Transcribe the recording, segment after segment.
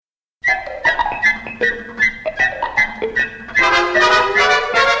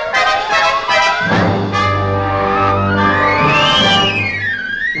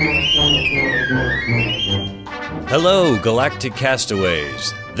Hello, Galactic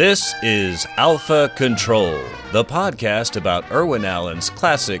Castaways. This is Alpha Control, the podcast about Irwin Allen's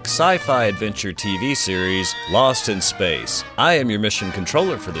classic sci-fi adventure TV series, Lost in Space. I am your mission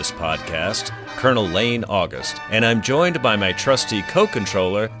controller for this podcast, Colonel Lane August, and I'm joined by my trusty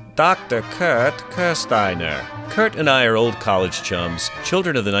co-controller, Dr. Kurt Kirsteiner. Kurt and I are old college chums,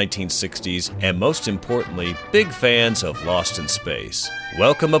 children of the 1960s, and most importantly, big fans of Lost in Space.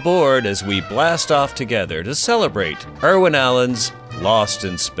 Welcome aboard as we blast off together to celebrate Irwin Allen's Lost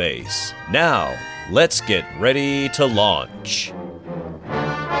in Space. Now, let's get ready to launch.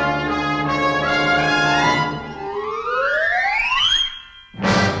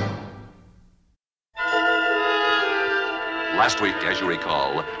 Last week, as you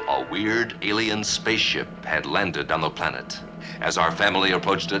recall, a weird alien spaceship had landed on the planet. As our family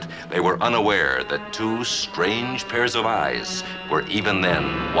approached it, they were unaware that two strange pairs of eyes were even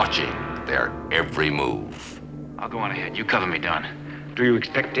then watching their every move. I'll go on ahead. You cover me, Don. Do you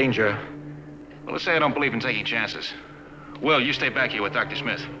expect danger? Well, let's say I don't believe in taking chances. Will, you stay back here with Dr.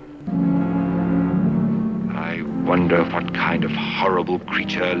 Smith. I wonder what kind of horrible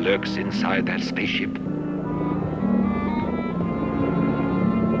creature lurks inside that spaceship.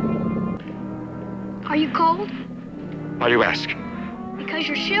 Are you cold? Why do you ask? Because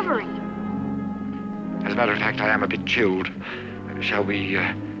you're shivering. As a matter of fact, I am a bit chilled. Shall we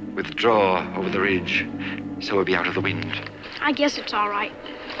withdraw over the ridge so we'll be out of the wind? I guess it's all right.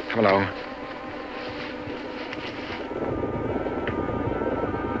 Come along.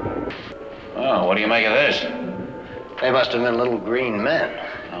 Oh, what do you make of this? They must have been little green men.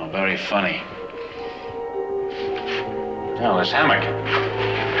 Oh, very funny. Oh, this hammock.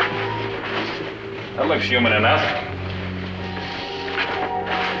 That looks human enough.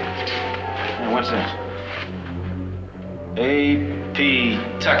 Hey, what's this? A.P.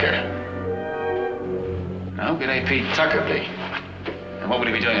 Tucker. Now, who could A.P. Tucker be? And what would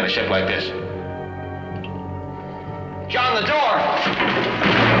he be doing on a ship like this? John, the door!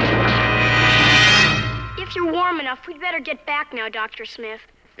 If you're warm enough, we'd better get back now, Dr. Smith.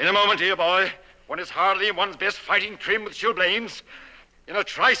 In a moment, dear boy. One is hardly in one's best fighting trim with chilblains. In a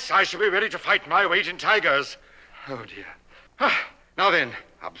trice, I shall be ready to fight my weight in tigers. Oh, dear. Now then,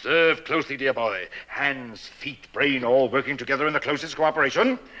 observe closely, dear boy. Hands, feet, brain all working together in the closest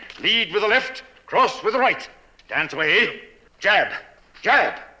cooperation. Lead with the left, cross with the right. Dance away. Jab,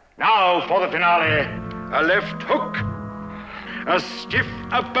 jab. Now for the finale. A left hook. A stiff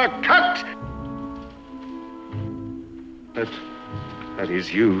uppercut. That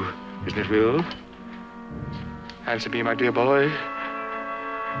is you, isn't it, Will? Answer me, my dear boy.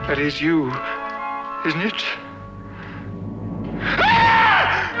 That is you, isn't it?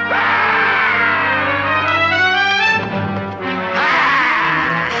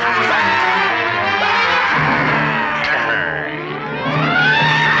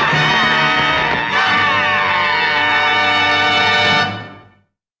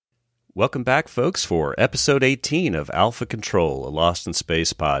 Welcome back, folks, for episode 18 of Alpha Control, a Lost in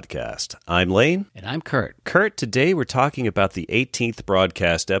Space podcast. I'm Lane. And I'm Kurt. Kurt, today we're talking about the 18th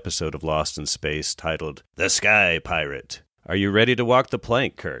broadcast episode of Lost in Space titled The Sky Pirate. Are you ready to walk the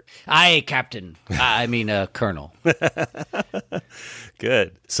plank, Kurt? Aye, Captain. Colonel.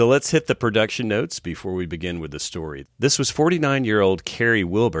 Good. So let's hit the production notes before we begin with the story. This was 49-year-old Kerry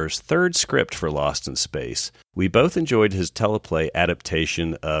Wilbur's third script for Lost in Space. We both enjoyed his teleplay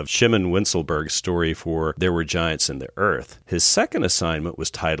adaptation of Shimon Winselberg's story for There Were Giants in the Earth. His second assignment was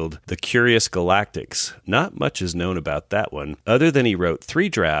titled The Curious Galactics. Not much is known about that one, other than he wrote 3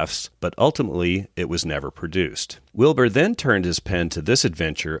 drafts, but ultimately it was never produced. Wilbur then turned his pen to this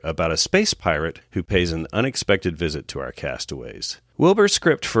adventure about a space pirate who pays an unexpected visit to our castaways. Wilbur's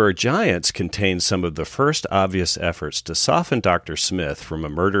script for Giants contains some of the first obvious efforts to soften Dr. Smith from a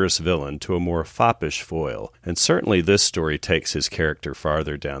murderous villain to a more foppish foil, and certainly this story takes his character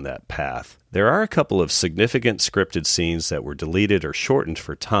farther down that path. There are a couple of significant scripted scenes that were deleted or shortened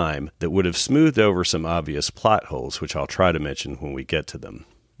for time that would have smoothed over some obvious plot holes, which I'll try to mention when we get to them.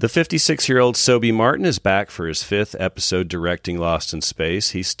 The 56-year-old Sobey Martin is back for his 5th episode directing Lost in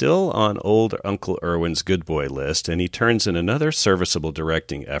Space. He's still on old Uncle Irwin's good boy list, and he turns in another serviceable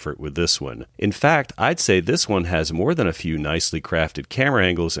directing effort with this one. In fact, I'd say this one has more than a few nicely crafted camera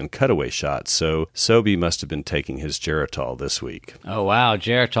angles and cutaway shots, so Sobey must have been taking his Geritol this week. Oh, wow,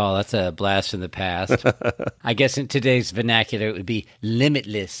 Geritol, that's a blast from the past. I guess in today's vernacular it would be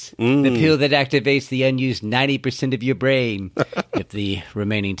limitless, the pill that activates the unused 90% of your brain, if the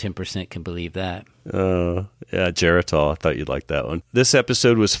remaining remaining 10% can believe that. Yeah, Geritol. I thought you'd like that one. This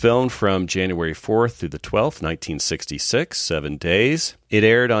episode was filmed from January 4th through the 12th, 1966, 7 days. It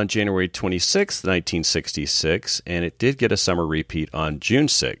aired on January 26th, 1966, and it did get a summer repeat on June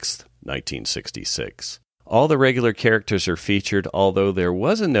 6th, 1966. All the regular characters are featured, although there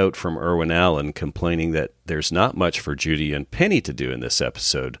was a note from Irwin Allen complaining that there's not much for Judy and Penny to do in this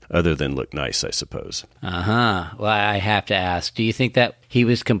episode, other than look nice, I suppose. Well, I have to ask, do you think that he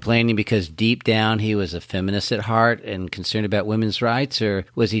was complaining because deep down he was a feminist at heart and concerned about women's rights, or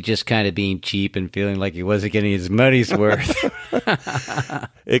was he just kind of being cheap and feeling like he wasn't getting his money's worth?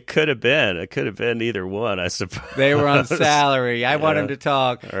 It could have been. It could have been either one, I suppose. They were on salary. I want him to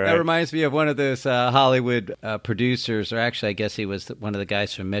talk. Right. That reminds me of one of those Hollywood producers, or actually I guess he was one of the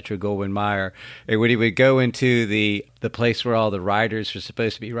guys from Metro-Goldwyn-Mayer. And when he would go into the place where all the writers were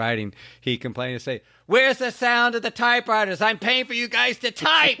supposed to be writing, he complained and say, "Where's the sound of the typewriters? I'm paying for you guys to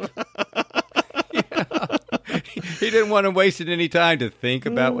type." He didn't want them wasting any time to think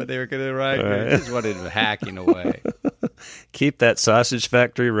about what they were going to write. Right. He just wanted them hacking away. Keep that sausage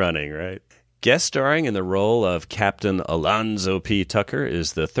factory running, right? Guest starring in the role of Captain Alonzo P. Tucker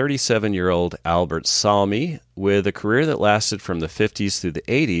is the 37-year-old Albert Salmi. With a career that lasted from the 50s through the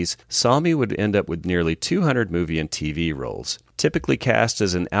 80s, Salmi would end up with nearly 200 movie and TV roles. Typically cast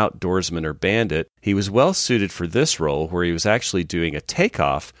as an outdoorsman or bandit, he was well suited for this role, where he was actually doing a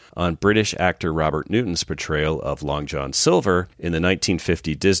takeoff on British actor Robert Newton's portrayal of Long John Silver in the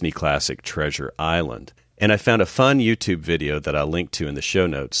 1950 Disney classic Treasure Island. And I found a fun YouTube video that I'll link to in the show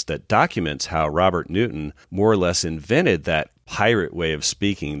notes that documents how Robert Newton more or less invented that pirate way of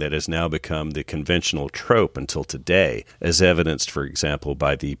speaking that has now become the conventional trope until today, as evidenced, for example,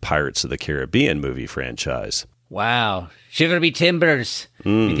 by the Pirates of the Caribbean movie franchise. Wow. Shiver me timbers.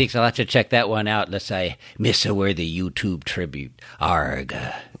 Methinks I'll have to check that one out unless I miss a worthy YouTube tribute. Arg.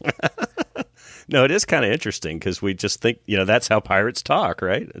 No, it is kind of interesting because we just think, that's how pirates talk,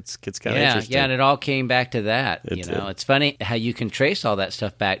 right? It's kind of interesting. Yeah, and it all came back to that. It's funny how you can trace all that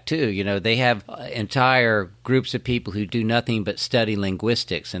stuff back too. They have entire groups of people who do nothing but study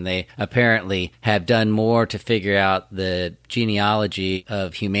linguistics, and they apparently have done more to figure out the genealogy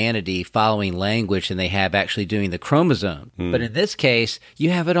of humanity following language than they have actually doing the chromosome. But in this case,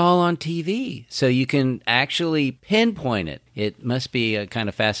 you have it all on TV, so you can actually pinpoint it. It must be a kind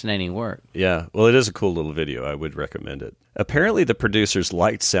of fascinating work. Yeah, well, it is a cool little video. I would recommend it. Apparently, the producers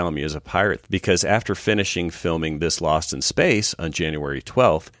liked Salmi as a pirate because after finishing filming This Lost in Space on January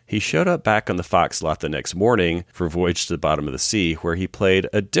 12th, he showed up back on the Fox lot the next morning for Voyage to the Bottom of the Sea, where he played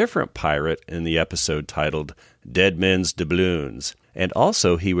a different pirate in the episode titled Dead Men's Doubloons. And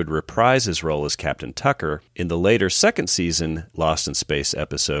also, he would reprise his role as Captain Tucker in the later second season Lost in Space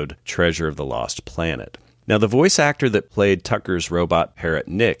episode Treasure of the Lost Planet. Now, the voice actor that played Tucker's robot parrot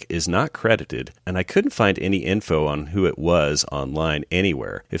Nick is not credited, and I couldn't find any info on who it was online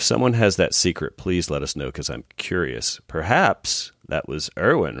anywhere. If someone has that secret, please let us know, because I'm curious. Perhaps that was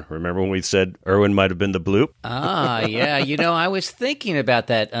Irwin. Remember when we said Irwin might have been the bloop? Yeah. I was thinking about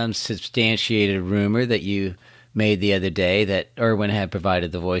that unsubstantiated rumor that you made the other day that Irwin had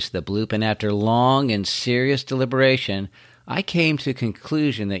provided the voice of the bloop, and after long and serious deliberation, I came to the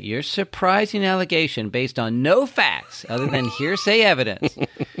conclusion that your surprising allegation based on no facts other than hearsay evidence,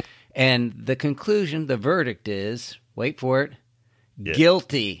 and the conclusion, the verdict is, wait for it,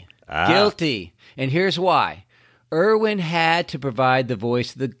 guilty. Guilty. And here's why. Irwin had to provide the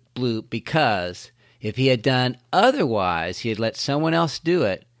voice of the bloop because if he had done otherwise, he had let someone else do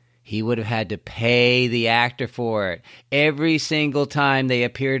it, he would have had to pay the actor for it every single time they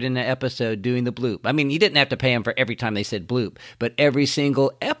appeared in the episode doing the bloop. I mean, you didn't have to pay them for every time they said bloop, but every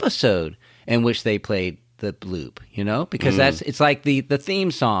single episode in which they played the bloop, because it's like the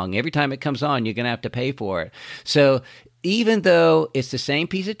theme song. Every time it comes on, you're going to have to pay for it. So even though it's the same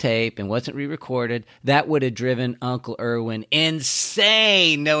piece of tape and wasn't re-recorded, that would have driven Uncle Irwin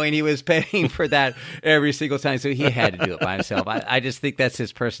insane, knowing he was paying for that every single time. So he had to do it by himself. I just think that's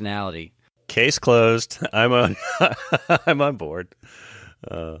his personality. Case closed. I'm on board.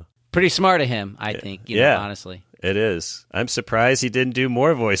 Pretty smart of him, I think, honestly. It is. I'm surprised he didn't do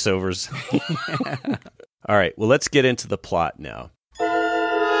more voiceovers. All right, well, let's get into the plot now.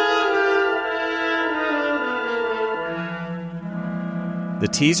 The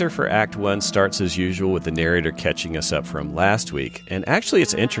teaser for Act 1 starts as usual with the narrator catching us up from last week. And actually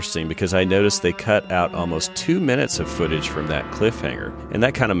it's interesting because I noticed they cut out almost 2 minutes of footage from that cliffhanger. And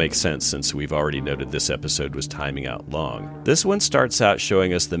that kind of makes sense since we've already noted this episode was timing out long. This one starts out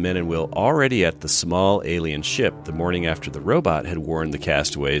showing us the men and Will already at the small alien ship the morning after the robot had warned the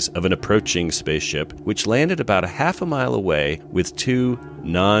castaways of an approaching spaceship, which landed about a half a mile away with 2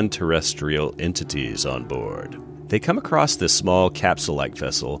 non-terrestrial entities on board. They come across this small capsule-like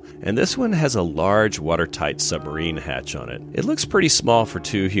vessel, and this one has a large watertight submarine hatch on it. It looks pretty small for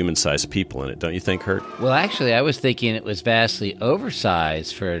 2 human-sized people in it, don't you think, Kurt? Well, actually, I was thinking it was vastly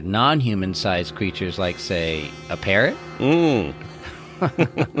oversized for non-human-sized creatures like, say, a parrot.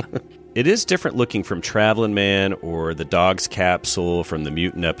 It is different looking from Traveling Man or the dog's capsule from the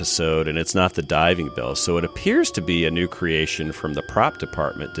Mutant episode, and it's not the diving bell, so it appears to be a new creation from the prop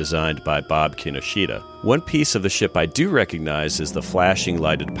department designed by Bob Kinoshita. One piece of the ship I do recognize is the flashing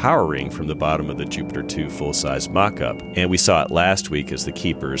lighted power ring from the bottom of the Jupiter 2 full-size mock-up, and we saw it last week as the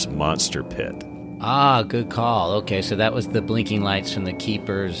Keeper's monster pit. Ah, good call. Okay, so that was the blinking lights from the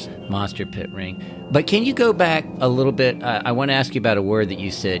Keeper's monster pit ring. But can you go back a little bit? I want to ask you about a word that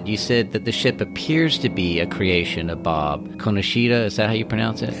you said. You said that the ship appears to be a creation of Bob Kinoshita. Is that how you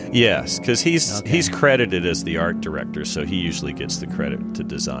pronounce it? Yes, because he's credited as the art director, so he usually gets the credit to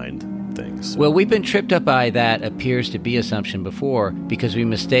design things. Well, we've been tripped up by that appears to be assumption before because we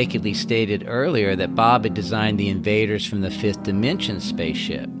mistakenly stated earlier that Bob had designed the invaders from the Fifth Dimension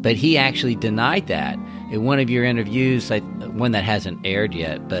spaceship. But he actually denied that. In one of your interviews, one that hasn't aired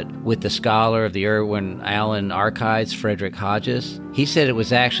yet, but with the scholar of the Irwin Allen Archives, Frederick Hodges, he said it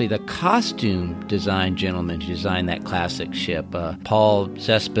was actually the costume design gentleman who designed that classic ship, Paul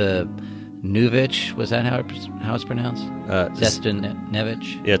Zestupnevich. Was that how it's pronounced?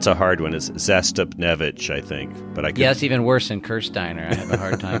 Zestupnevich? Yeah, it's a hard one. It's Zestupnevich, I think. But yeah, it's even worse than Kirsteiner. I have a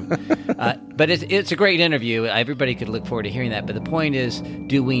hard time. But it's a great interview. Everybody could look forward to hearing that. But the point is,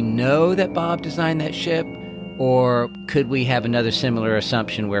 do we know that Bob designed that ship? Or could we have another similar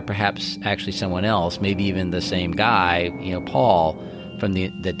assumption where perhaps actually someone else, maybe even the same guy, Paul,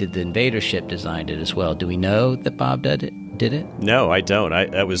 that did the invader ship designed it as well? Do we know that Bob did it? No, I don't.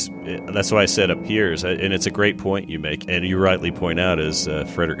 That's why I said appears, and it's a great point you make, and you rightly point out, as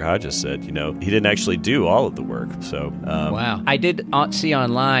Frederick Hodges said, he didn't actually do all of the work. So wow, I did see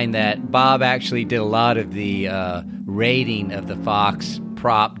online that Bob actually did a lot of the rating of the Fox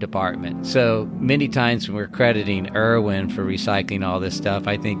prop department. So many times when we're crediting Irwin for recycling all this stuff,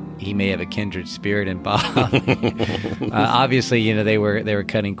 I think he may have a kindred spirit in Bob. Obviously, they were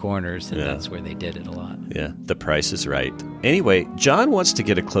cutting corners, and that's where they did it a lot. Yeah, the price is right. Anyway, John wants to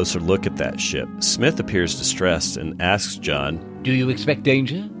get a closer look at that ship. Smith appears distressed and asks John, "Do you expect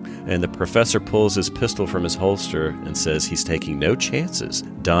danger?" And the professor pulls his pistol from his holster and says he's taking no chances.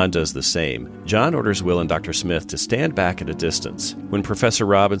 Don does the same. John orders Will and Dr. Smith to stand back at a distance. When Professor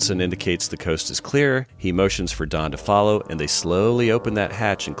Robinson indicates the coast is clear, he motions for Don to follow, and they slowly open that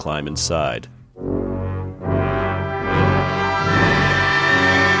hatch and climb inside.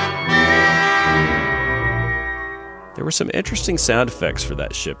 There were some interesting sound effects for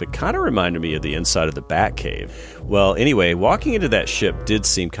that ship. It kind of reminded me of the inside of the Batcave. Well, anyway, walking into that ship did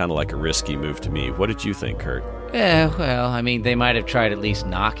seem kind of like a risky move to me. What did you think, Kurt? Yeah, well, I mean, they might have tried at least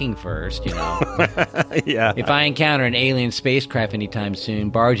knocking first, Yeah. If I encounter an alien spacecraft anytime soon,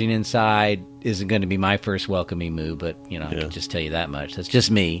 barging inside isn't going to be my first welcoming move, but, I can just tell you that much. That's just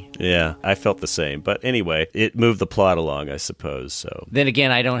me. Yeah, I felt the same. But anyway, it moved the plot along, I suppose. So then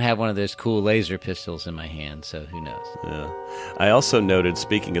again, I don't have one of those cool laser pistols in my hand, so who knows? Yeah. I also noted,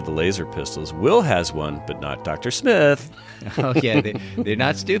 speaking of the laser pistols, Will has one, but not Dr. Smith. Oh, yeah, they're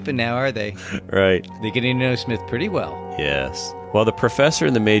not stupid now, are they? Right. They're getting to know Smith pretty well. Yes. While the professor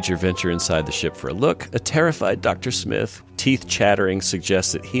and the major venture inside the ship for a look, a terrified Dr. Smith, teeth chattering,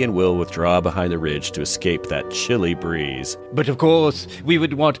 suggests that he and Will withdraw behind the ridge to escape that chilly breeze. But of course, we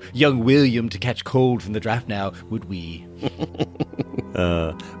would want young William to catch cold from the draft now, would we?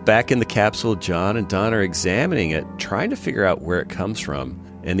 Back in the capsule, John and Don are examining it, trying to figure out where it comes from.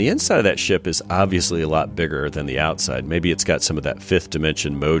 And the inside of that ship is obviously a lot bigger than the outside. Maybe it's got some of that fifth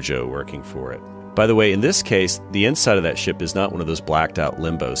dimension mojo working for it. By the way, in this case, the inside of that ship is not one of those blacked-out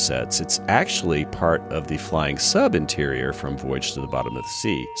limbo sets. It's actually part of the flying sub interior from Voyage to the Bottom of the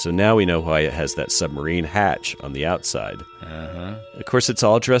Sea. So now we know why it has that submarine hatch on the outside. Of course, it's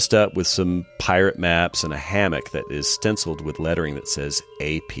all dressed up with some pirate maps and a hammock that is stenciled with lettering that says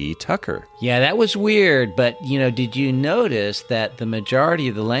A.P. Tucker. Yeah, that was weird, but, did you notice that the majority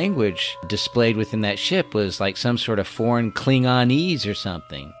of the language displayed within that ship was like some sort of foreign Klingonese or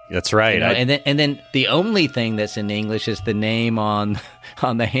something? That's right. You know, and then the only thing that's in English is the name on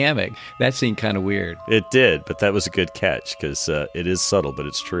the hammock. That seemed kind of weird. It did, but that was a good catch because it is subtle, but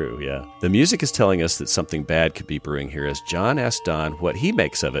it's true, yeah. The music is telling us that something bad could be brewing here as John asks Don what he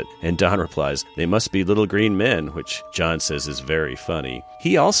makes of it, and Don replies, they must be little green men, which John says is very funny.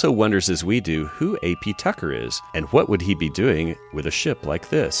 He also wonders, as we do, who A.P. Tucker is, and what would he be doing with a ship like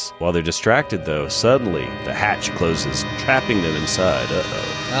this? While they're distracted, though, suddenly the hatch closes, trapping them inside.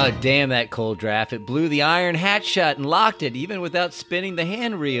 Uh-oh. Oh, damn that cold draft. It blew the iron hatch shut and locked it, even without spinning the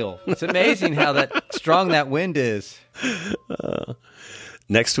handrail. It's amazing how strong that wind is.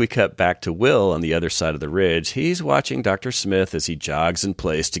 Next, we cut back to Will on the other side of the ridge. He's watching Dr. Smith as he jogs in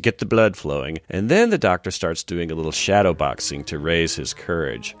place to get the blood flowing, and then the doctor starts doing a little shadow boxing to raise his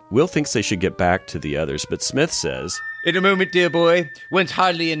courage. Will thinks they should get back to the others, but Smith says, in a moment, dear boy, one's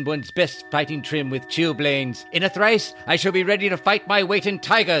hardly in one's best fighting trim with chilblains. In a thrice, I shall be ready to fight my weight in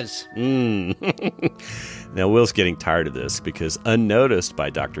tigers. Now, Will's getting tired of this because, unnoticed by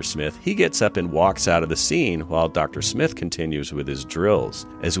Dr. Smith, he gets up and walks out of the scene while Dr. Smith continues with his drills.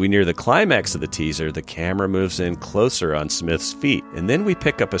 As we near the climax of the teaser, the camera moves in closer on Smith's feet, and then we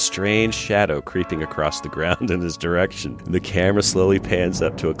pick up a strange shadow creeping across the ground in his direction. The camera slowly pans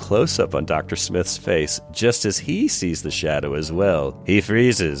up to a close-up on Dr. Smith's face, just as he sees the shadow as well. He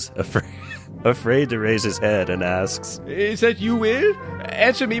freezes, afraid to raise his head, and asks, is that you, Will?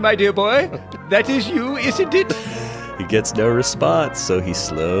 Answer me, my dear boy. That is you, isn't it? He gets no response, so he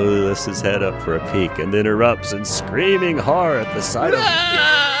slowly lifts his head up for a peek and then erupts in screaming horror at the sight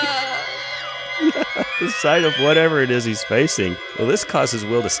of whatever it is he's facing. Well, this causes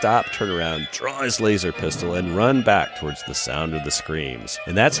Will to stop, turn around, draw his laser pistol, and run back towards the sound of the screams.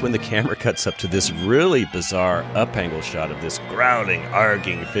 And that's when the camera cuts up to this really bizarre up-angle shot of this growling,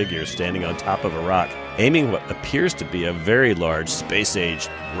 arguing figure standing on top of a rock, aiming what appears to be a very large space-age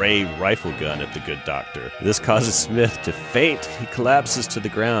ray rifle gun at the good doctor. This causes Smith to faint. He collapses to the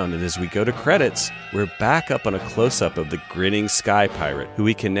ground, and as we go to credits, we're back up on a close-up of the grinning sky pirate, who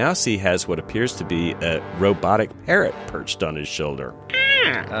we can now see has what appears to be a robotic parrot perched on his shoulder.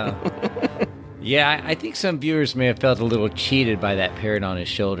 Yeah, I think some viewers may have felt a little cheated by that parrot on his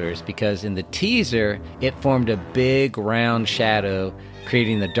shoulders because in the teaser, it formed a big round shadow,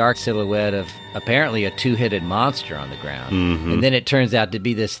 creating the dark silhouette of apparently a two-headed monster on the ground. Mm-hmm. And then it turns out to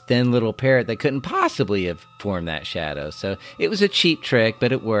be this thin little parrot that couldn't possibly have formed that shadow. So it was a cheap trick,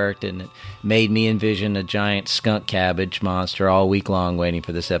 but it worked, and it made me envision a giant skunk cabbage monster all week long waiting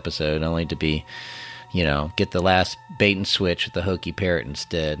for this episode, only to be, get the last bait and switch with the hokey parrot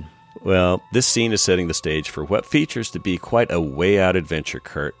instead. Well, this scene is setting the stage for what features to be quite a way-out adventure,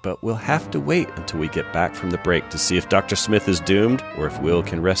 Kurt, but we'll have to wait until we get back from the break to see if Dr. Smith is doomed or if Will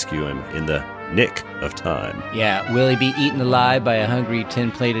can rescue him in the nick of time. Yeah, will he be eaten alive by a hungry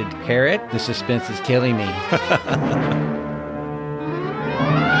tin-plated parrot? The suspense is killing me.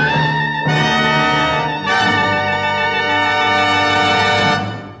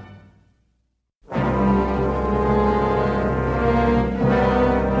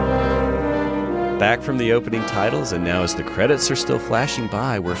 Back from the opening titles, and now as the credits are still flashing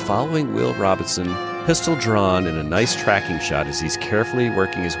by, we're following Will Robinson, pistol drawn in a nice tracking shot as he's carefully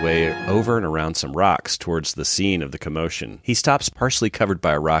working his way over and around some rocks towards the scene of the commotion. He stops partially covered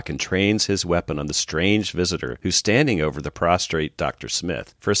by a rock and trains his weapon on the strange visitor who's standing over the prostrate Dr.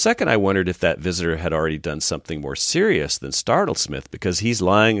 Smith. For a second, I wondered if that visitor had already done something more serious than startle Smith, because he's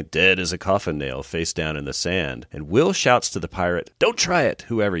lying dead as a coffin nail face down in the sand. And Will shouts to the pirate, "Don't try it,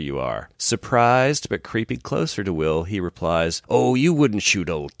 whoever you are." Surprised, but creeping closer to Will, he replies, "Oh, you wouldn't shoot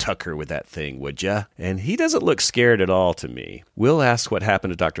old Tucker with that thing, would ya?" And he doesn't look scared at all to me. Will asks what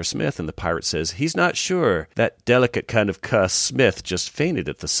happened to Dr. Smith, and the pirate says he's not sure. That delicate kind of cuss Smith just fainted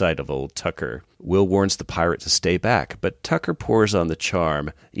at the sight of old Tucker. Will warns the pirate to stay back, but Tucker pours on the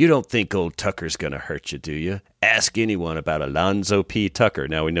charm. "You don't think old Tucker's gonna hurt you, do you? Ask anyone about Alonzo P. Tucker."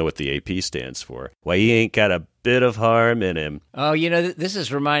 Now we know what the AP stands for. Why, he ain't got a bit of harm in him. Oh, this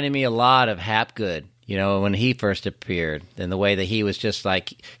is reminding me a lot of Hapgood. When he first appeared, and the way that he was just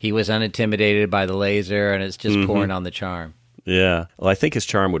like, he was unintimidated by the laser, and it's just pouring on the charm. Yeah. Well, I think his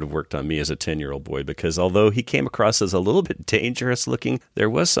charm would have worked on me as a 10-year-old boy, because although he came across as a little bit dangerous looking, there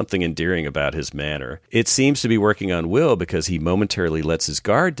was something endearing about his manner. It seems to be working on Will, because he momentarily lets his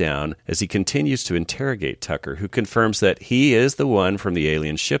guard down as he continues to interrogate Tucker, who confirms that he is the one from the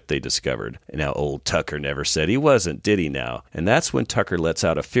alien ship they discovered. Now, old Tucker never said he wasn't, did he now? And that's when Tucker lets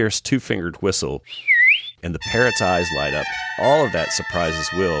out a fierce two-fingered whistle, and the parrot's eyes light up All of that surprises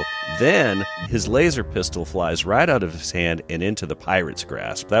Will. Then his laser pistol flies right out of his hand and into the pirate's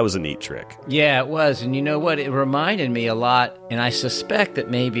grasp. That was a neat trick. Yeah, it was. And you know what? It reminded me a lot, and I suspect that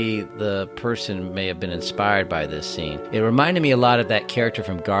maybe the person may have been inspired by this scene. It reminded me a lot of that character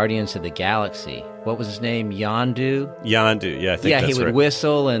from Guardians of the Galaxy. What was his name? Yondu? Yondu, yeah, I think that's right. Yeah, he would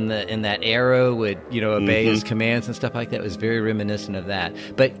whistle, and that arrow would, obey his commands and stuff like that. It was very reminiscent of that.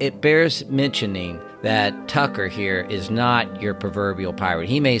 But it bears mentioning that Tucker here is not your proverbial pirate.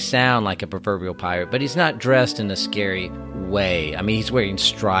 He may sound like a proverbial pirate, but he's not dressed in a scary way. I mean, he's wearing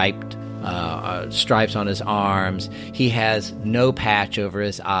stripes on his arms. He has no patch over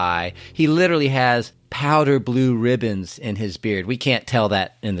his eye. He literally has powder blue ribbons in his beard. We can't tell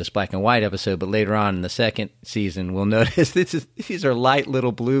that in this black and white episode, but later on in the second season, we'll notice these are light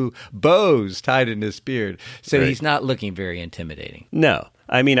little blue bows tied in his beard. So Right. He's not looking very intimidating. No.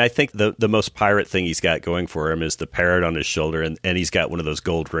 I mean, I think the most pirate thing he's got going for him is the parrot on his shoulder, and he's got one of those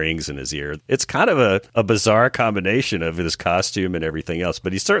gold rings in his ear. It's kind of a bizarre combination of his costume and everything else,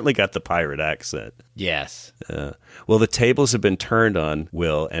 but he's certainly got the pirate accent. Yes. Well, the tables have been turned on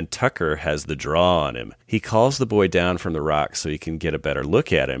Will, and Tucker has the draw on him. He calls the boy down from the rock so he can get a better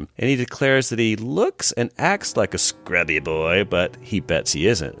look at him, and he declares that he looks and acts like a scrubby boy, but he bets he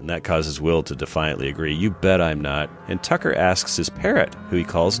isn't, and that causes Will to defiantly agree, "You bet I'm not." And Tucker asks his parrot, who he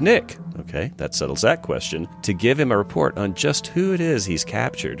calls Nick, okay, that settles that question, to give him a report on just who it is he's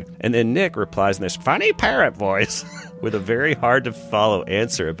captured. And then Nick replies in this funny parrot voice with a very hard-to-follow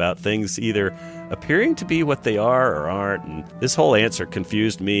answer about things either appearing to be what they are or aren't. And this whole answer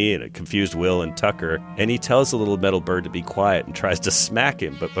confused me, and it confused Will and Tucker. And he tells the little metal bird to be quiet and tries to smack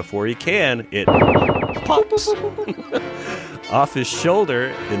him, but before he can, it pops off his shoulder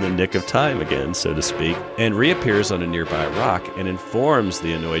in the nick of time again, so to speak, and reappears on a nearby rock and informs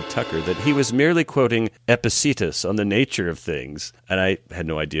the annoyed Tucker that he was merely quoting Epictetus on the nature of things. And I had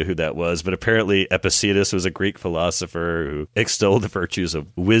no idea who that was, but apparently Epictetus was a Greek philosopher who extolled the virtues of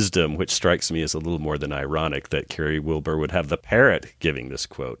wisdom, which strikes me as a little more than ironic that Carrie Wilbur would have the parrot giving this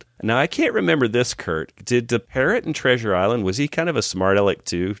quote. Now, I can't remember this, Kurt. Did the parrot in Treasure Island, was he kind of a smart aleck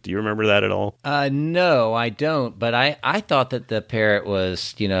too? Do you remember that at all? No, I don't. But I thought that the parrot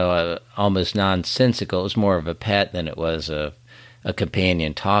was, almost nonsensical. It was more of a pet than it was a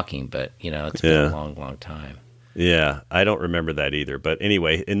companion talking. But, it's been a long, long time. Yeah, I don't remember that either. But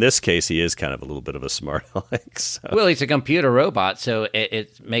anyway, in this case, he is kind of a little bit of a smart aleck. So. Well, he's a computer robot, so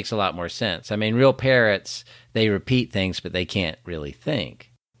it makes a lot more sense. I mean, real parrots, they repeat things, but they can't really think.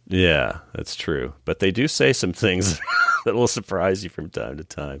 Yeah, that's true. But they do say some things that will surprise you from time to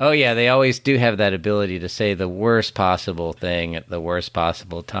time. Oh, yeah, they always do have that ability to say the worst possible thing at the worst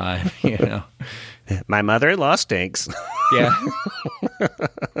possible time, My mother-in-law stinks. Yeah.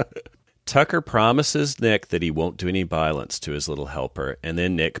 Tucker promises Nick that he won't do any violence to his little helper, and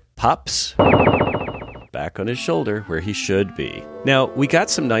then Nick pops back on his shoulder where he should be. Now, we got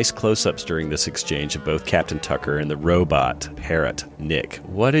some nice close-ups during this exchange of both Captain Tucker and the robot parrot, Nick.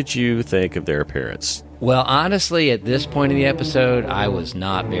 What did you think of their appearance? Well, honestly, at this point in the episode, I was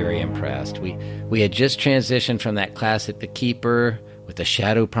not very impressed. We had just transitioned from that classic The Keeper with the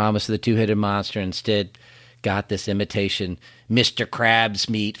shadow promise of the two-headed monster, instead got this imitation Mr. Krabs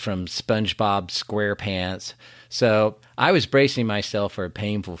meat from SpongeBob SquarePants. So I was bracing myself for a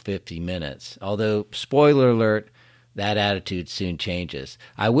painful 50 minutes. Although, spoiler alert, that attitude soon changes.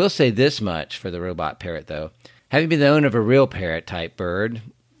 I will say this much for the robot parrot, though. Having been the owner of a real parrot-type bird,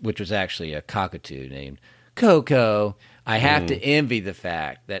 which was actually a cockatoo named Coco, I have to envy the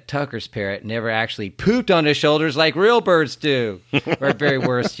fact that Tucker's parrot never actually pooped on his shoulders like real birds do. Or at very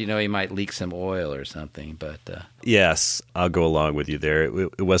worst, he might leak some oil or something. But Yes, I'll go along with you there.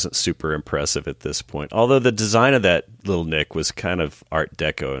 It wasn't super impressive at this point. Although the design of that little Nick was kind of Art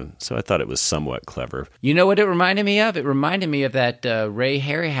Deco, and so I thought it was somewhat clever. You know what it reminded me of? It reminded me of that Ray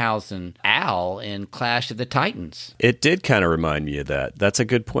Harryhausen owl in Clash of the Titans. It did kind of remind me of that. That's a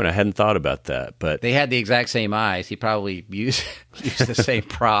good point. I hadn't thought about that. But they had the exact same eyes. He probably used the same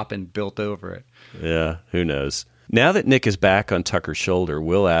prop and built over it. Yeah, who knows? Now that Nick is back on Tucker's shoulder,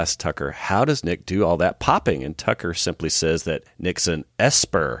 Will asks Tucker, how does Nick do all that popping? And Tucker simply says that Nick's an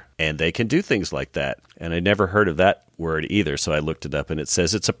esper, and they can do things like that. And I never heard of that word either, so I looked it up, and it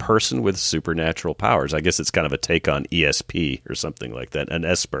says it's a person with supernatural powers. I guess it's kind of a take on ESP or something like that, an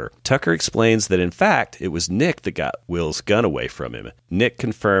esper. Tucker explains that, in fact, it was Nick that got Will's gun away from him. Nick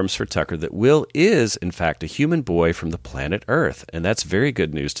confirms for Tucker that Will is, in fact, a human boy from the planet Earth. And that's very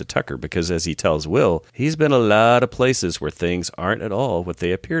good news to Tucker because, as he tells Will, he's been a lot of places where things aren't at all what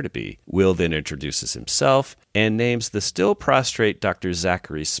they appear to be. Will then introduces himself and names the still prostrate Dr.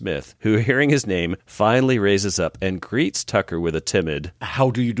 Zachary Smith, who, hearing his name, finally raises up and greets Tucker with a timid,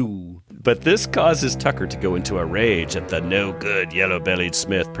 "How do you do?" But this causes Tucker to go into a rage at the no-good yellow-bellied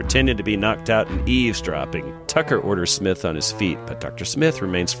Smith pretending to be knocked out and eavesdropping. Tucker orders Smith on his feet, but Dr. Smith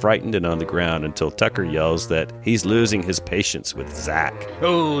remains frightened and on the ground until Tucker yells that he's losing his patience with Zach.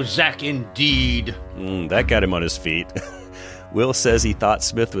 Oh, Zach indeed. That got him on his feet. Will says he thought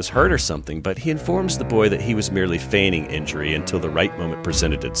Smith was hurt or something, but he informs the boy that he was merely feigning injury until the right moment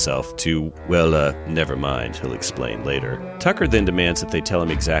presented itself to, never mind, he'll explain later. Tucker then demands that they tell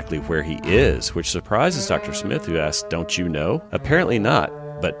him exactly where he is, which surprises Dr. Smith, who asks, "Don't you know?" Apparently not.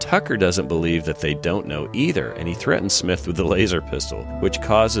 But Tucker doesn't believe that they don't know either, and he threatens Smith with the laser pistol, which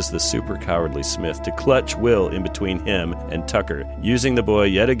causes the super cowardly Smith to clutch Will in between him and Tucker, using the boy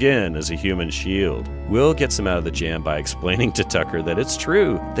yet again as a human shield. Will gets him out of the jam by explaining to Tucker that it's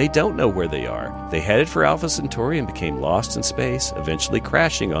true, they don't know where they are. They headed for Alpha Centauri and became lost in space, eventually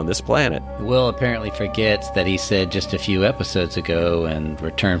crashing on this planet. Will apparently forgets that he said just a few episodes ago in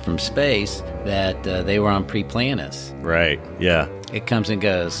Return from Space that they were on Preplanus. Right, yeah. It comes and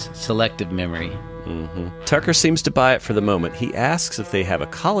goes. Selective memory. Tucker seems to buy it for the moment. He asks if they have a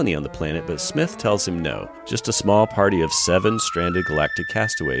colony on the planet, but Smith tells him no. Just a small party of 7 stranded galactic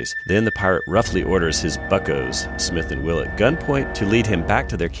castaways. Then the pirate roughly orders his buccos, Smith and Will, at gunpoint to lead him back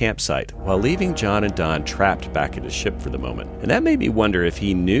to their campsite, while leaving John and Don trapped back at his ship for the moment. And that made me wonder if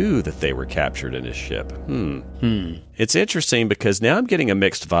he knew that they were captured in his ship. It's interesting because now I'm getting a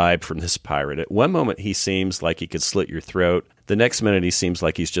mixed vibe from this pirate. At one moment he seems like he could slit your throat. The next minute he seems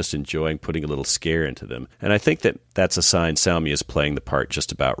like he's just enjoying putting a little scare into them. And I think that that's a sign Salmi is playing the part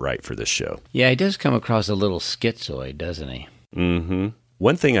just about right for this show. Yeah, he does come across a little schizoid, doesn't he?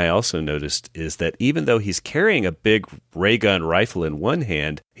 One thing I also noticed is that even though he's carrying a big ray gun rifle in one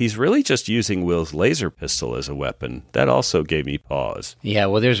hand, he's really just using Will's laser pistol as a weapon. That also gave me pause. Yeah,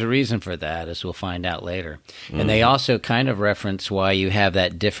 well, there's a reason for that, as we'll find out later. And they also kind of reference why you have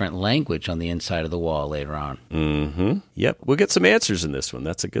that different language on the inside of the wall later on. Yep, we'll get some answers in this one.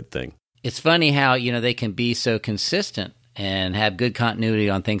 That's a good thing. It's funny how, they can be so consistent and have good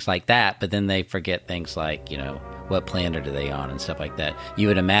continuity on things like that, but then they forget things like, what planet are they on and stuff like that. You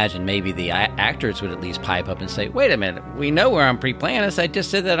would imagine maybe the actors would at least pipe up and say, wait a minute, we know we're on Preplanus. I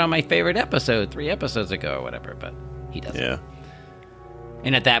just said that on my favorite episode 3 episodes ago or whatever, but he doesn't. Yeah.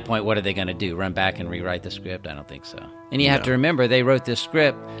 And at that point, what are they going to do? Run back and rewrite the script? I don't think so. And you have to remember, they wrote this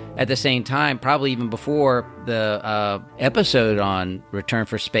script at the same time, probably even before the episode on Return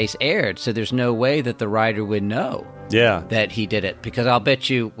for Space aired, so there's no way that the writer would know that he did it. Because I'll bet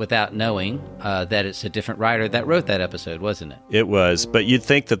you, without knowing, that it's a different writer that wrote that episode, wasn't it? It was, but you'd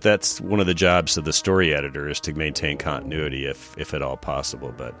think that that's one of the jobs of the story editor is to maintain continuity, if at all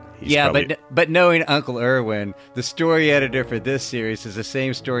possible, but he's probably... but knowing Uncle Irwin, the story editor for this series is the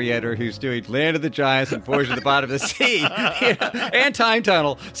same story editor who's doing Land of the Giants and Voyage of the Bottom of the Sea, and Time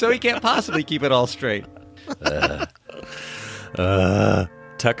Tunnel, so he can't possibly keep it all straight.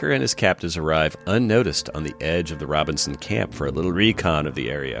 Tucker and his captives arrive unnoticed on the edge of the Robinson camp for a little recon of the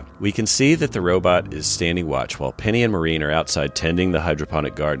area. We can see that the robot is standing watch while Penny and Maureen are outside tending the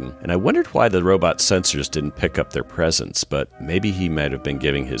hydroponic garden, and I wondered why the robot's sensors didn't pick up their presence, but maybe he might have been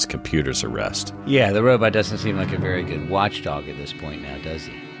giving his computers a rest. Yeah, the robot doesn't seem like a very good watchdog at this point now, does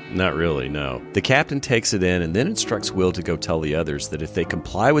he? Not really, no. The captain takes it in and then instructs Will to go tell the others that if they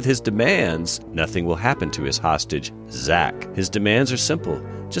comply with his demands, nothing will happen to his hostage, Zach. His demands are simple.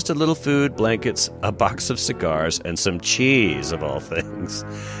 Just a little food, blankets, a box of cigars, and some cheese, of all things.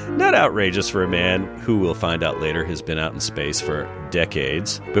 Not outrageous for a man who, we'll find out later, has been out in space for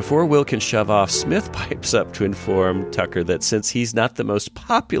decades. Before Will can shove off, Smith pipes up to inform Tucker that since he's not the most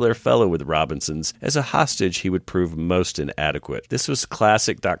popular fellow with Robinsons, as a hostage he would prove most inadequate. This was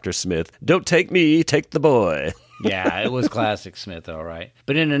classic Dr. Smith. Don't take me, take the boy. Yeah, it was classic Smith, all right.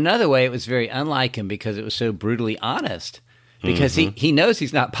 But in another way, it was very unlike him because it was so brutally honest. Because he knows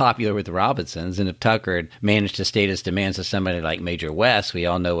he's not popular with the Robinsons, and if Tucker had managed to state his demands to somebody like Major West, we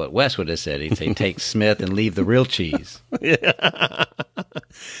all know what West would have said. He'd say, take Smith and leave the real cheese. Yeah.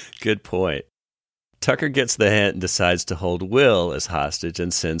 Good point. Tucker gets the hint and decides to hold Will as hostage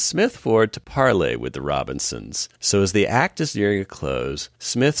and sends Smith forward to parley with the Robinsons. So as the act is nearing a close,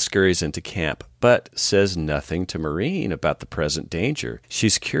 Smith scurries into camp, but says nothing to Maureen about the present danger.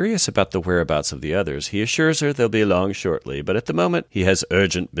 She's curious about the whereabouts of the others. He assures her they'll be along shortly, but at the moment he has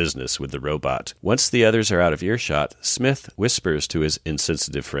urgent business with the robot. Once the others are out of earshot, Smith whispers to his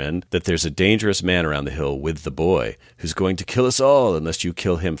insensitive friend that there's a dangerous man around the hill with the boy, who's going to kill us all unless you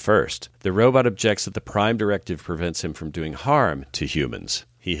kill him first. The robot objects that the Prime Directive prevents him from doing harm to humans.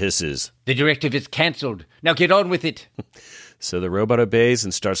 He hisses, "The directive is cancelled. Now get on with it." So the robot obeys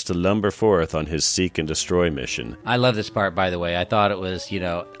and starts to lumber forth on his seek and destroy mission. I love this part, by the way. I thought it was,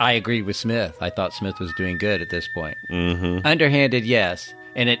 I agreed with Smith. I thought Smith was doing good at this point. Mm-hmm. Underhanded, yes.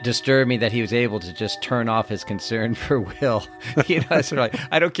 And it disturbed me that he was able to just turn off his concern for Will. Sort of like,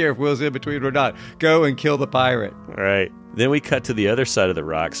 I don't care if Will's in between or not. Go and kill the pirate. Right. Then we cut to the other side of the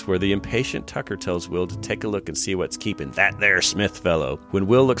rocks where the impatient Tucker tells Will to take a look and see what's keeping that there Smith fellow. When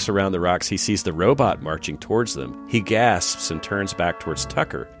Will looks around the rocks, he sees the robot marching towards them. He gasps and turns back towards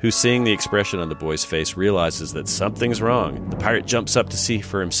Tucker, who, seeing the expression on the boy's face, realizes that something's wrong. The pirate jumps up to see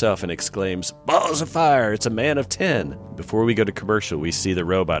for himself and exclaims, "Balls of fire! It's a man of 10!" Before we go to commercial, we see the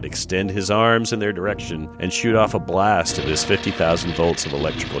robot extend his arms in their direction and shoot off a blast of his 50,000 volts of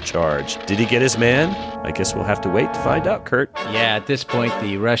electrical charge. Did he get his man? I guess we'll have to wait to find out, Kurt. Yeah, at this point,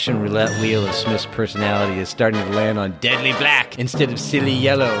 the Russian roulette wheel of Smith's personality is starting to land on deadly black instead of silly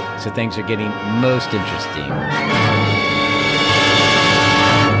yellow, so things are getting most interesting.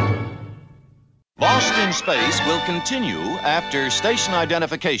 Lost in Space will continue after station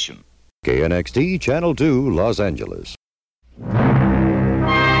identification. KNXT Channel 2, Los Angeles.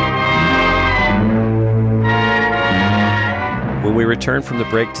 When we return from the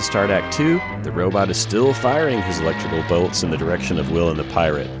break to start Act 2, the robot is still firing his electrical bolts in the direction of Will and the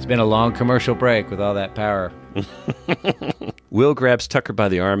pirate. It's been a long commercial break with all that power. Will grabs Tucker by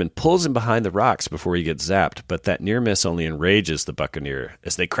the arm and pulls him behind the rocks before he gets zapped, but that near miss only enrages the buccaneer.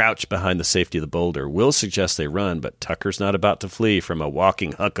 As they crouch behind the safety of the boulder, Will suggests they run, but Tucker's not about to flee from a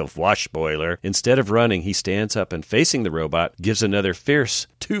walking hunk of wash boiler. Instead of running, he stands up and, facing the robot, gives another fierce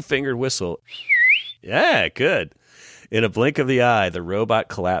two-fingered whistle. Yeah, good. In a blink of the eye, the robot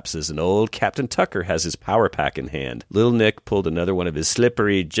collapses and old Captain Tucker has his power pack in hand. Little Nick pulled another one of his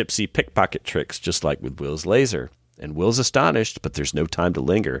slippery gypsy pickpocket tricks, just like with Will's laser. And Will's astonished, but there's no time to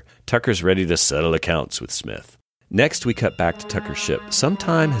linger. Tucker's ready to settle accounts with Smith. Next, we cut back to Tucker's ship. Some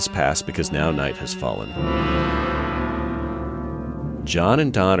time has passed because now night has fallen. John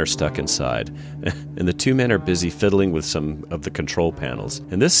and Don are stuck inside, and the two men are busy fiddling with some of the control panels.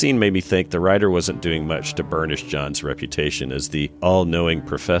 And this scene made me think the writer wasn't doing much to burnish John's reputation as the all-knowing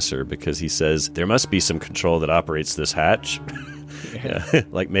professor, because he says, there must be some control that operates this hatch. Yeah.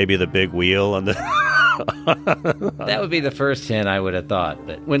 Like maybe the big wheel on the... That would be the first hint I would have thought.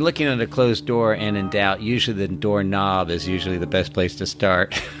 But when looking at a closed door and in doubt, usually the door knob is usually the best place to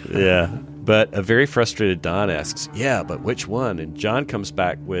start. Yeah. But a very frustrated Don asks, yeah, but which one? And John comes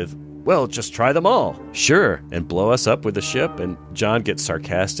back with, well, just try them all. Sure, and blow us up with the ship. And John gets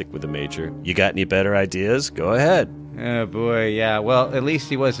sarcastic with the Major. You got any better ideas? Go ahead. Oh, boy, yeah. Well, at least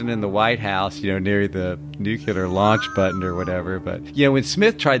he wasn't in the White House, near the nuclear launch button or whatever. But, when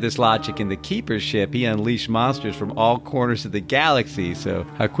Smith tried this logic in the Keeper's ship, he unleashed monsters from all corners of the galaxy. So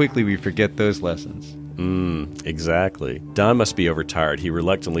how quickly we forget those lessons. Exactly. Don must be overtired. He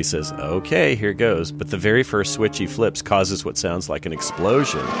reluctantly says, okay, here goes. But the very first switch he flips causes what sounds like an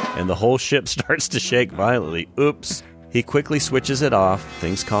explosion, and the whole ship starts to shake violently. Oops. He quickly switches it off,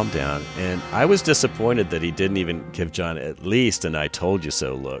 things calm down, and I was disappointed that he didn't even give John at least an I told you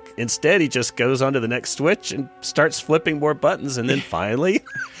so look. Instead, he just goes on to the next switch and starts flipping more buttons, and then finally...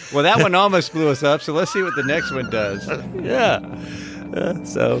 Well, that one almost blew us up, so let's see what the next one does. Yeah.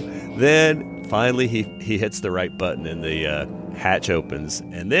 So then, finally, he hits the right button, and the hatch opens,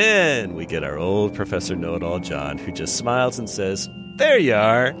 and then we get our old Professor Know-It-All John, who just smiles and says... There you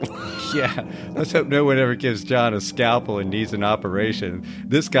are. Yeah, let's hope no one ever gives John a scalpel and needs an operation.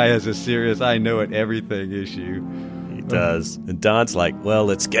 This guy has a serious I-know-it-everything issue. He does. And Don's like, well,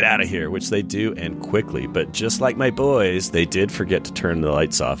 let's get out of here, which they do, and quickly. But just like my boys, they did forget to turn the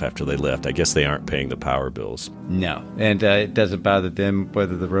lights off after they left. I guess they aren't paying the power bills. No, and it doesn't bother them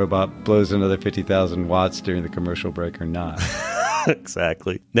whether the robot blows another 50,000 watts during the commercial break or not.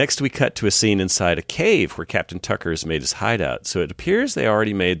 Exactly. Next, we cut to a scene inside a cave where Captain Tucker has made his hideout. So it appears they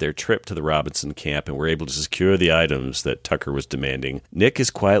already made their trip to the Robinson camp and were able to secure the items that Tucker was demanding. Nick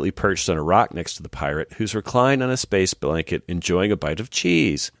is quietly perched on a rock next to the pirate, who's reclined on a space blanket enjoying a bite of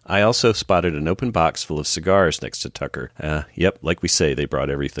cheese. I also spotted an open box full of cigars next to Tucker. Yep, like we say, they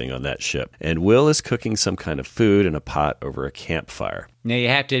brought everything on that ship. And Will is cooking some kind of food in a pot over a campfire. Now, you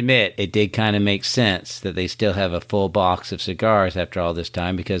have to admit, it did kind of make sense that they still have a full box of cigars after all this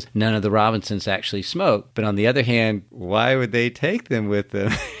time because none of the Robinsons actually smoke. But on the other hand, why would they take them with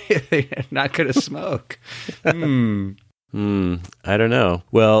them if they're not going to smoke? I don't know.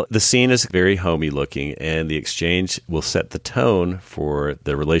 Well, the scene is very homey looking, and the exchange will set the tone for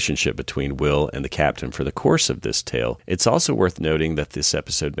the relationship between Will and the captain for the course of this tale. It's also worth noting that this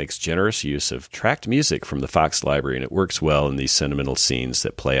episode makes generous use of tracked music from the Fox Library, and it works well in these sentimental scenes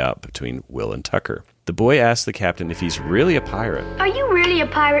that play out between Will and Tucker. The boy asks the captain if he's really a pirate. Are you really a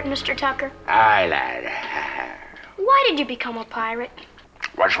pirate, Mr. Tucker? Aye, lad. Why did you become a pirate?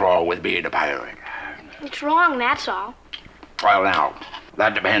 What's wrong with being a pirate? It's wrong, that's all. Well, now,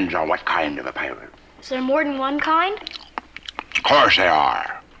 that depends on what kind of a pirate. Is there more than one kind? Of course there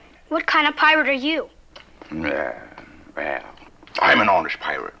are. What kind of pirate are you? Well, I'm an honest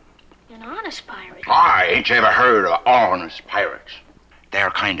pirate. An honest pirate? Ain't you ever heard of honest pirates? They're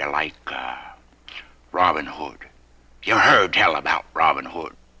kind of like Robin Hood. You heard tell about Robin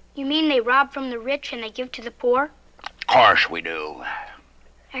Hood? You mean they rob from the rich and they give to the poor? Of course we do.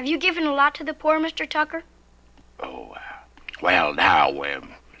 Have you given a lot to the poor, Mr. Tucker? Well, now,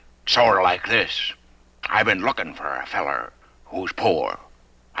 sort of like this. I've been looking for a feller who's poor.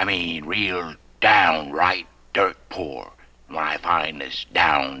 I mean, real downright dirt poor. When I find this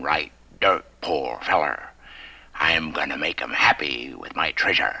downright dirt poor feller, I am gonna make him happy with my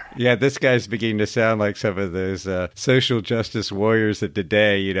treasure. Yeah, this guy's beginning to sound like some of those social justice warriors of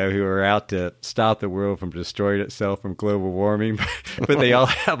today, you know, who are out to stop the world from destroying itself from global warming, but they all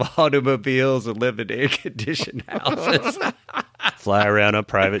have automobiles and live in air-conditioned houses. Fly around on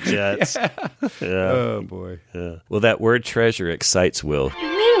private jets. Yeah. Oh, boy. Yeah. Well, that word treasure excites Will, You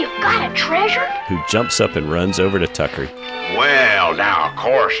mean you've got a treasure? who jumps up and runs over to Tucker. Well, now, of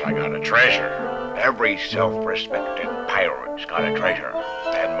course I got a treasure. Every self-respecting pirate's got a treasure,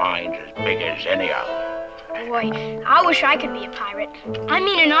 and mine's as big as any of them. Boy, I wish I could be a pirate. I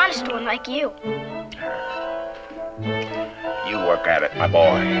mean an honest one like you. You work at it, my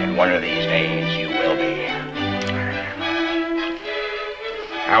boy, and one of these days you will be.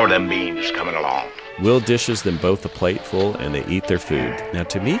 How are them beans coming along? Will dishes them both a plateful, and they eat their food. Now,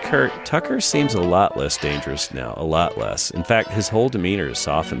 to me, Kurt, Tucker seems a lot less dangerous now, a lot less. In fact, his whole demeanor has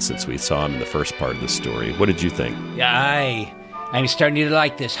softened since we saw him in the first part of the story. What did you think? I'm starting to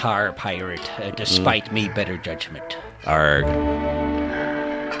like this horror pirate, despite me better judgment. Arg.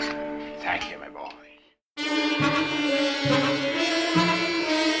 Thank you, my boy.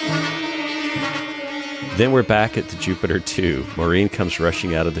 Then we're back at the Jupiter 2. Maureen comes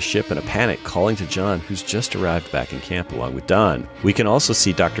rushing out of the ship in a panic, calling to John, who's just arrived back in camp along with Don. We can also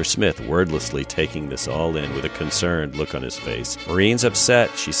see Dr. Smith wordlessly taking this all in with a concerned look on his face. Maureen's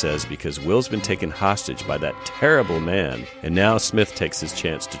upset, she says, because Will's been taken hostage by that terrible man, and now Smith takes his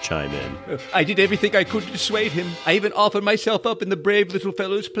chance to chime in. I did everything I could to dissuade him. I even offered myself up in the brave little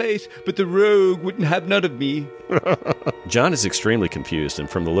fellow's place, but the rogue wouldn't have none of me. John is extremely confused, and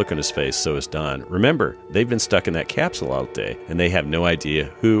from the look on his face, so is Don. Remember, they've been stuck in that capsule all day, and they have no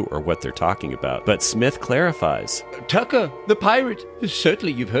idea who or what they're talking about. But Smith clarifies. Tucker, the pirate.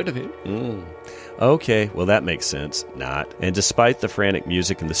 Certainly you've heard of him. Okay, well that makes sense. Not. And despite the frantic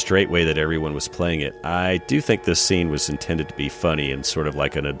music and the straight way that everyone was playing it, I do think this scene was intended to be funny in sort of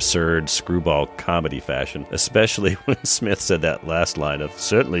like an absurd screwball comedy fashion, especially when Smith said that last line of,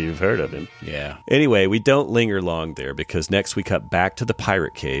 certainly you've heard of him. Yeah. Anyway, we don't linger long there because next we cut back to the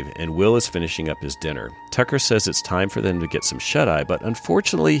pirate cave and Will is finishing up his dinner. Tucker says it's time for them to get some shut-eye, but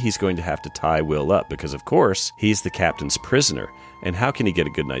unfortunately he's going to have to tie Will up because, of course, he's the captain's prisoner. And how can he get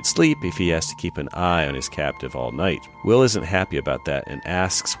a good night's sleep if he has to keep an eye on his captive all night? Will isn't happy about that and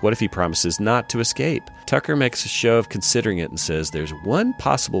asks what if he promises not to escape. Tucker makes a show of considering it and says there's one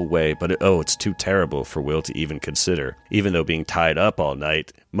possible way, but it's too terrible for Will to even consider, even though being tied up all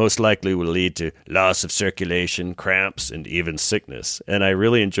night most likely will lead to loss of circulation, cramps, and even sickness. And I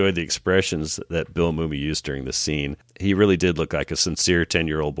really enjoyed the expressions that Bill Mumy used during the scene. He really did look like a sincere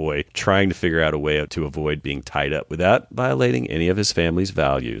 10-year-old boy trying to figure out a way to avoid being tied up without violating any of his family's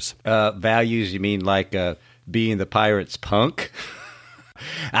values. Values, you mean like being the pirate's punk?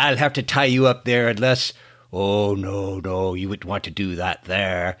 I'll have to tie you up there unless... Oh, no, you wouldn't want to do that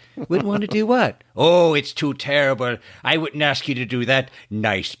there. Wouldn't want to do what? Oh, it's too terrible. I wouldn't ask you to do that.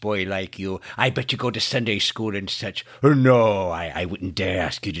 Nice boy like you. I bet you go to Sunday school and such. No, I wouldn't dare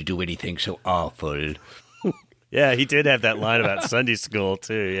ask you to do anything so awful. Yeah, he did have that line about Sunday school,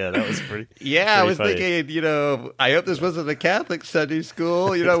 too. Yeah, that was pretty I was funny. thinking, I hope this wasn't a Catholic Sunday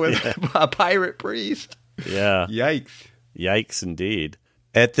school, with a pirate priest. Yeah. Yikes. Yikes, indeed.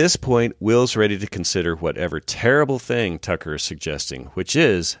 At this point, Will's ready to consider whatever terrible thing Tucker is suggesting, which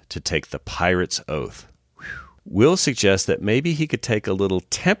is to take the pirate's oath. Will suggests that maybe he could take a little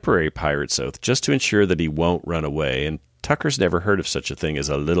temporary pirate's oath just to ensure that he won't run away, and Tucker's never heard of such a thing as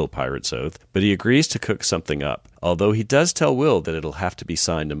a little pirate's oath, but he agrees to cook something up, although he does tell Will that it'll have to be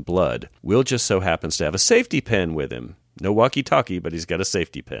signed in blood. Will just so happens to have a safety pen with him. No walkie-talkie, but he's got a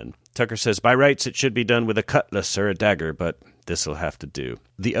safety pen. Tucker says, by rights it should be done with a cutlass or a dagger, but this'll have to do.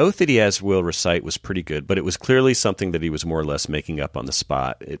 The oath that he has Will recite was pretty good, but it was clearly something that he was more or less making up on the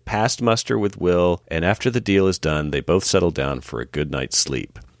spot. It passed muster with Will, and after the deal is done, they both settle down for a good night's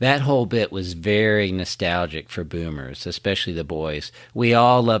sleep. That whole bit was very nostalgic for boomers, especially the boys. We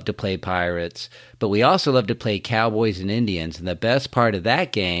all love to play pirates, but we also love to play cowboys and Indians, and the best part of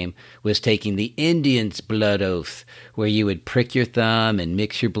that game was taking the Indian's blood oath, where you would prick your thumb and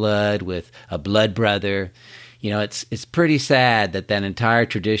mix your blood with a blood brother. You know, it's pretty sad that entire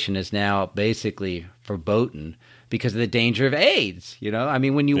tradition is now basically verboten because of the danger of AIDS, you know? I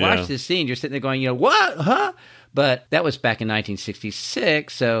mean, when you watch this scene, you're sitting there going, what? Huh? But that was back in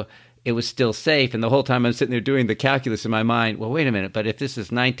 1966, so it was still safe. And the whole time I'm sitting there doing the calculus in my mind, well, wait a minute, but if this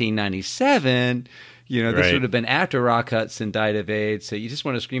is 1997, this would have been after Rock Hudson died of AIDS, so you just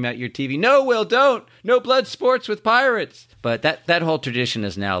want to scream out your TV, no, Will, don't! No blood sports with pirates! But that whole tradition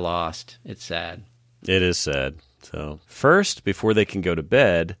is now lost. It's sad. It is sad. So first, before they can go to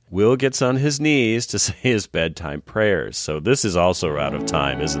bed, Will gets on his knees to say his bedtime prayers. So this is also out of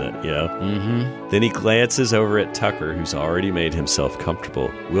time, isn't it? Mm-hmm. Then he glances over at Tucker, who's already made himself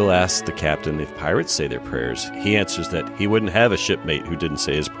comfortable. Will asks the captain if pirates say their prayers. He answers that he wouldn't have a shipmate who didn't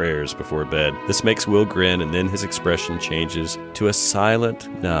say his prayers before bed. This makes Will grin, and then his expression changes to a silent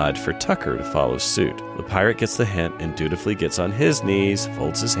nod for Tucker to follow suit. The pirate gets the hint and dutifully gets on his knees,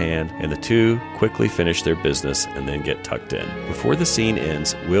 folds his hand, and the two quickly finish their business and then get tucked in. Before the scene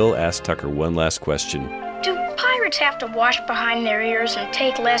ends, Will asks Tucker one last question. Do pirates have to wash behind their ears and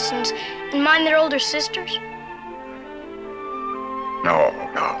take lessons and mind their older sisters? No.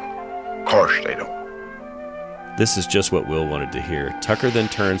 Of course they don't. This is just what Will wanted to hear. Tucker then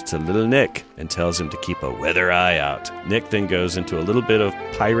turns to little Nick and tells him to keep a weather eye out. Nick then goes into a little bit of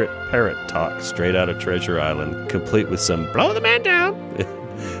pirate parrot talk straight out of Treasure Island, complete with some blow the man down.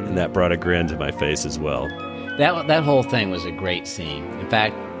 And that brought a grin to my face as well. That whole thing was a great scene. In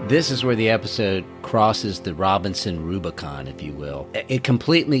fact, this is where the episode crosses the Robinson Rubicon, if you will. It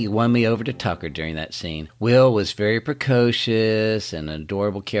completely won me over to Tucker during that scene. Will was very precocious and an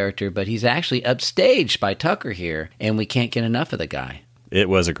adorable character, but he's actually upstaged by Tucker here, and we can't get enough of the guy. It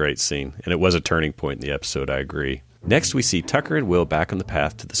was a great scene, and it was a turning point in the episode, I agree. Next, we see Tucker and Will back on the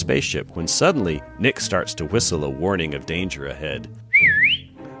path to the spaceship, when suddenly Nick starts to whistle a warning of danger ahead.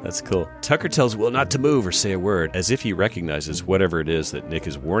 That's cool. Tucker tells Will not to move or say a word, as if he recognizes whatever it is that Nick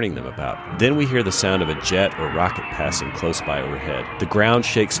is warning them about. Then we hear the sound of a jet or rocket passing close by overhead. The ground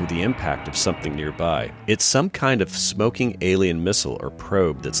shakes with the impact of something nearby. It's some kind of smoking alien missile or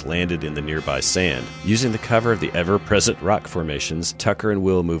probe that's landed in the nearby sand. Using the cover of the ever-present rock formations, Tucker and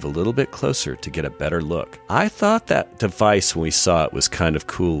Will move a little bit closer to get a better look. I thought that device, when we saw it, was kind of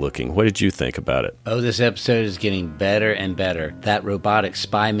cool looking. What did you think about it? Oh, this episode is getting better and better. That robotic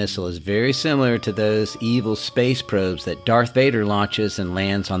spy missile is very similar to those evil space probes that Darth Vader launches and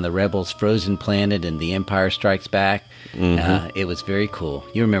lands on the Rebels' frozen planet in The Empire Strikes Back. Mm-hmm. It was very cool.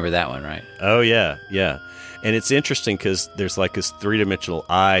 You remember that one, right? Oh, yeah. And it's interesting because there's like this three-dimensional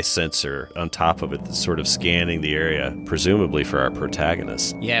eye sensor on top of it that's sort of scanning the area, presumably for our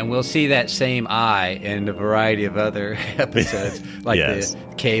protagonist. Yeah, and we'll see that same eye in a variety of other episodes, like the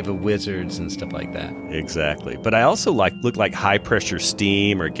Cave of Wizards and stuff like that. Exactly. But I also looked like high-pressure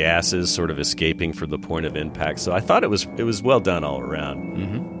steam or gases sort of escaping from the point of impact, so I thought it was well done all around.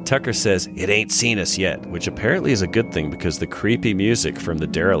 Mm-hmm. Tucker says, "It ain't seen us yet," which apparently is a good thing because the creepy music from the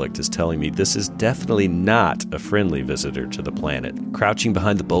derelict is telling me this is definitely not a friendly visitor to the planet. Crouching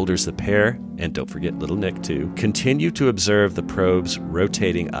behind the boulders, the pair, and don't forget little Nick too, continue to observe the probe's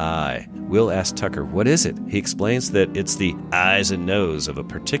rotating eye. Will asks Tucker, what is it? He explains that it's the eyes and nose of a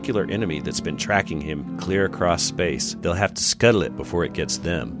particular enemy that's been tracking him clear across space. They'll have to scuttle it before it gets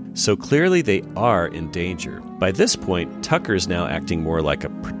them. So clearly they are in danger. By this point, Tucker is now acting more like a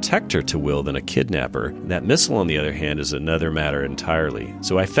protector to Will than a kidnapper. That missile, on the other hand, is another matter entirely.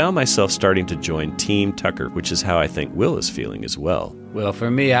 So I found myself starting to join Team Tucker, which is how I think Will is feeling as well. Well,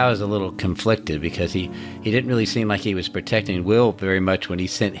 for me, I was a little conflicted because he didn't really seem like he was protecting Will very much when he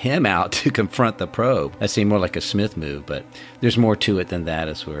sent him out to confront the probe. That seemed more like a Smith move, but there's more to it than that,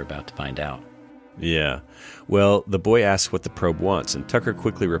 as we're about to find out. Yeah. Well, the boy asks what the probe wants, and Tucker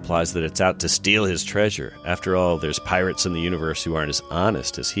quickly replies that it's out to steal his treasure. After all, there's pirates in the universe who aren't as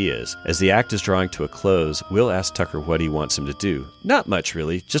honest as he is. As the act is drawing to a close, Will asks Tucker what he wants him to do. Not much,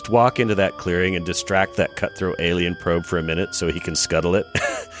 really. Just walk into that clearing and distract that cutthroat alien probe for a minute so he can scuttle it.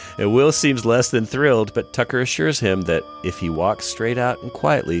 And Will seems less than thrilled, but Tucker assures him that if he walks straight out and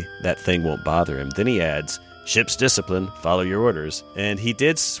quietly, that thing won't bother him. Then he adds, "Ship's discipline, follow your orders." And he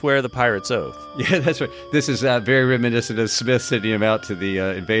did swear the pirate's oth. Yeah, that's right. This is very reminiscent of Smith sending him out to the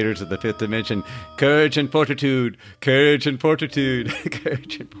invaders of the fifth dimension. Courage and fortitude, courage and fortitude,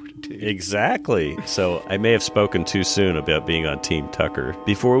 courage and fortitude. Exactly. So I may have spoken too soon about being on Team Tucker.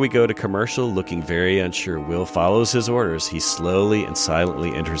 Before we go to commercial, looking very unsure, Will follows his orders. He slowly and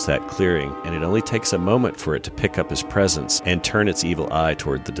silently enters that clearing, and it only takes a moment for it to pick up his presence and turn its evil eye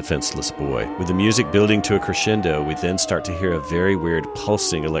toward the defenseless boy. With the music building to a crescendo, we then start to hear a very weird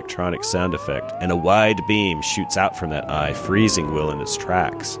pulsing electronic sound effect, and a wide beam shoots out from that eye, freezing Will in its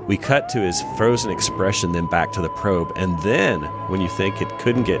tracks. We cut to his frozen expression, then back to the probe, and then, when you think it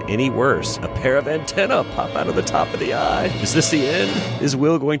couldn't get any worse, a pair of antennae pop out of the top of the eye. Is this the end? Is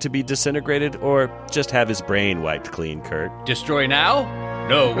Will going to be disintegrated, or just have his brain wiped clean, Kurt? Destroy now?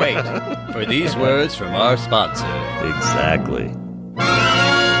 No, wait. For these words from our sponsor. Exactly.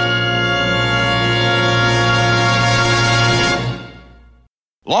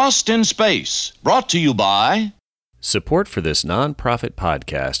 Lost in Space, brought to you by... Support for this non-profit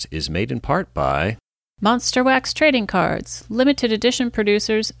podcast is made in part by... Monster Wax Trading Cards, limited edition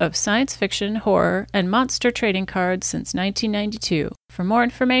producers of science fiction, horror, and monster trading cards since 1992. For more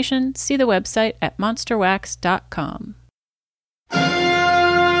information, see the website at monsterwax.com.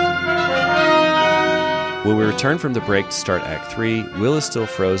 When we return from the break to start Act 3, Will is still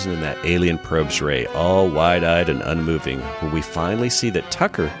frozen in that alien probe's ray, all wide-eyed and unmoving, when we finally see that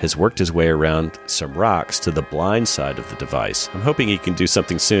Tucker has worked his way around some rocks to the blind side of the device. I'm hoping he can do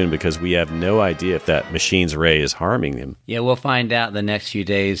something soon because we have no idea if that machine's ray is harming him. Yeah, we'll find out in the next few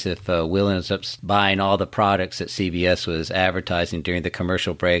days if Will ends up buying all the products that CBS was advertising during the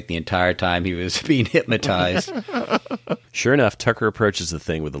commercial break the entire time he was being hypnotized. Sure enough, Tucker approaches the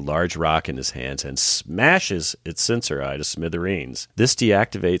thing with a large rock in his hands and smashes its sensor eye to smithereens. This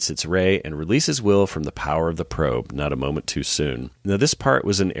deactivates its ray and releases Will from the power of the probe, not a moment too soon. Now, this part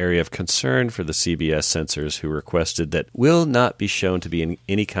was an area of concern for the CBS censors, who requested that Will not be shown to be in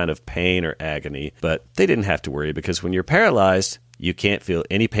any kind of pain or agony, but they didn't have to worry because when you're paralyzed, you can't feel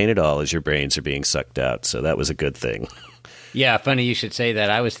any pain at all as your brains are being sucked out, so that was a good thing. Yeah, funny you should say that.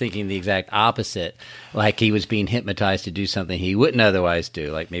 I was thinking the exact opposite, like he was being hypnotized to do something he wouldn't otherwise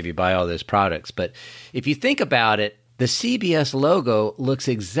do, like maybe buy all those products. But if you think about it, the CBS logo looks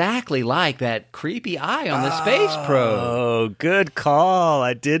exactly like that creepy eye on the space probe. Oh, good call.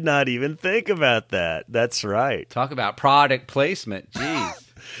 I did not even think about that. That's right. Talk about product placement. Jeez.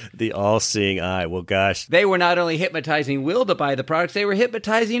 The all-seeing eye. Well, gosh. They were not only hypnotizing Will to buy the products, they were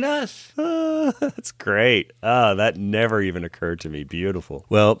hypnotizing us. That's great. That never even occurred to me. Beautiful.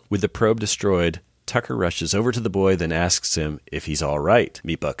 Well, with the probe destroyed, Tucker rushes over to the boy, then asks him if he's all right.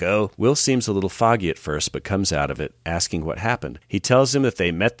 "Me bucko." Will seems a little foggy at first, but comes out of it, asking what happened. He tells him that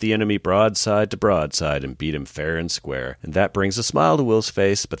they met the enemy broadside to broadside and beat him fair and square. And that brings a smile to Will's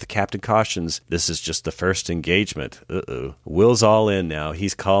face, but the captain cautions this is just the first engagement. Will's all in now.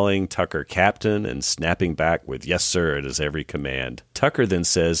 He's calling Tucker captain and snapping back with "yes, sir" at his every command. Tucker then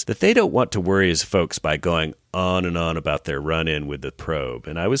says that they don't want to worry his folks by going on and on about their run-in with the probe.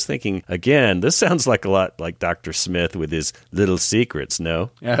 And I was thinking, again, this sounds like a lot like Dr. Smith with his little secrets,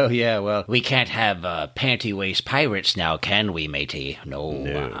 no? Oh, yeah, well, we can't have panty-waist pirates now, can we, matey?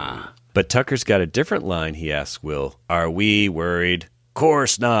 No. But Tucker's got a different line. He asks Will, "Are we worried?"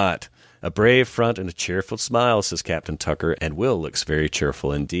 "Course not." "A brave front and a cheerful smile," says Captain Tucker, and Will looks very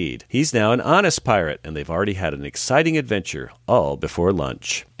cheerful indeed. He's now an honest pirate, and they've already had an exciting adventure, all before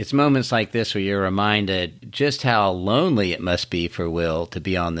lunch. It's moments like this where you're reminded just how lonely it must be for Will to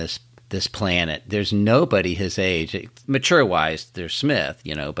be on this planet. There's nobody his age. Mature-wise, there's Smith,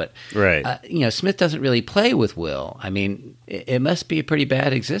 but right. Smith doesn't really play with Will. I mean, it must be a pretty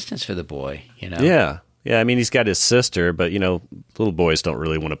bad existence for the boy, Yeah, I mean, he's got his sister, but, little boys don't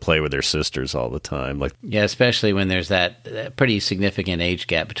really want to play with their sisters all the time. Yeah, especially when there's that pretty significant age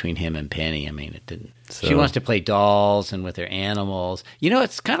gap between him and Penny. I mean, it didn't. So. She wants to play dolls and with her animals.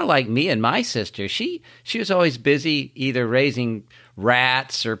 It's kind of like me and my sister. She was always busy either raising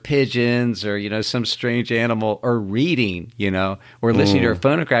rats or pigeons or, some strange animal, or reading, or listening to her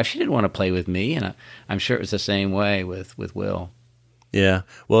phonograph. She didn't want to play with me, and I'm sure it was the same way with Will. Yeah.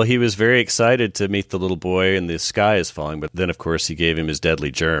 Well, he was very excited to meet the little boy and the sky is falling, but then, of course, he gave him his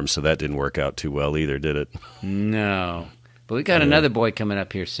deadly germ, so that didn't work out too well either, did it? No. But we got another boy coming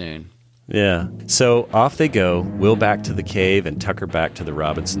up here soon. Yeah. So off they go, Will back to the cave and Tucker back to the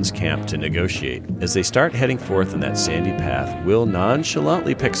Robinsons' camp to negotiate. As they start heading forth in that sandy path, Will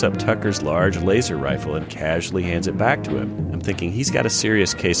nonchalantly picks up Tucker's large laser rifle and casually hands it back to him. I'm thinking he's got a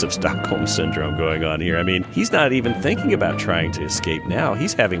serious case of Stockholm Syndrome going on here. I mean, he's not even thinking about trying to escape now.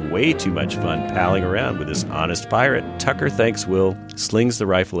 He's having way too much fun palling around with this honest pirate. Tucker thanks Will, slings the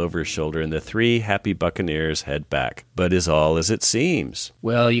rifle over his shoulder, and the three happy buccaneers head back. But is all as it seems.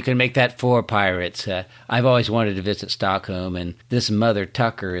 Well, you can make that 4 pirates. I've always wanted to visit Stockholm, and this Mother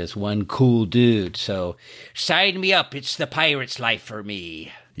Tucker is one cool dude, so sign me up. It's the pirate's life for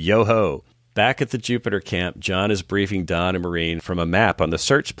me. Yo-ho. Back at the Jupiter camp, John is briefing Don and Maureen from a map on the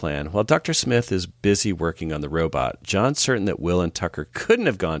search plan, while Dr. Smith is busy working on the robot. John's certain that Will and Tucker couldn't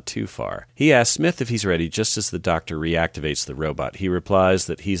have gone too far. He asks Smith if he's ready just as the doctor reactivates the robot. He replies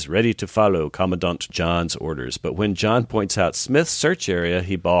that he's ready to follow Commandant John's orders, but when John points out Smith's search area,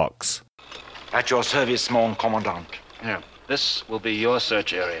 he balks. At your service, mon commandant. Yeah. This will be your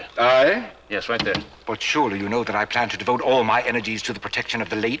search area. Aye? Yes, right there. But surely you know that I plan to devote all my energies to the protection of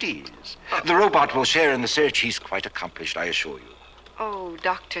the ladies. The robot will share in the search. He's quite accomplished, I assure you. Oh,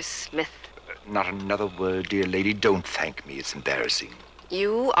 Dr. Smith. Not another word, dear lady. Don't thank me. It's embarrassing.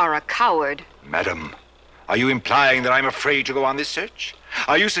 You are a coward. Madam, are you implying that I'm afraid to go on this search?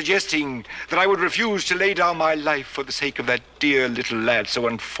 Are you suggesting that I would refuse to lay down my life for the sake of that dear little lad so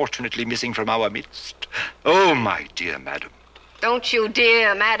unfortunately missing from our midst? Oh, my dear madam. Don't you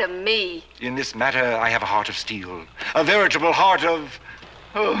dare madam me. In this matter, I have a heart of steel. A veritable heart of...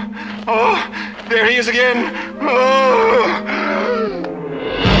 Oh, there he is again. Oh!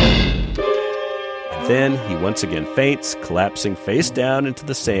 Then he once again faints, collapsing face down into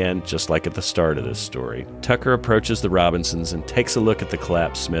the sand, just like at the start of this story. Tucker approaches the Robinsons and takes a look at the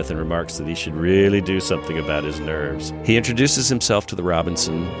collapsed Smith and remarks that he should really do something about his nerves. He introduces himself to the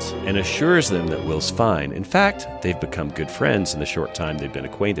Robinsons and assures them that Will's fine. In fact, they've become good friends in the short time they've been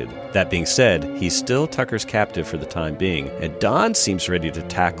acquainted. That being said, he's still Tucker's captive for the time being, and Don seems ready to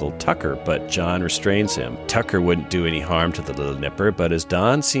tackle Tucker, but John restrains him. Tucker wouldn't do any harm to the little nipper, but as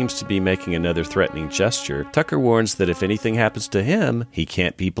Don seems to be making another threatening gesture, Tucker warns that if anything happens to him, he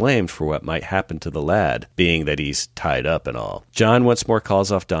can't be blamed for what might happen to the lad, being that he's tied up and all. John once more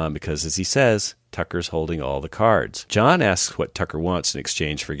calls off Don because, as he says, Tucker's holding all the cards. John asks what Tucker wants in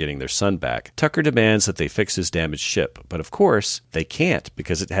exchange for getting their son back. Tucker demands that they fix his damaged ship, but of course, they can't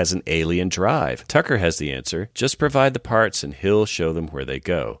because it has an alien drive. Tucker has the answer. Just provide the parts and he'll show them where they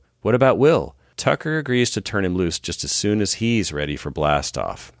go. What about Will? Tucker agrees to turn him loose just as soon as he's ready for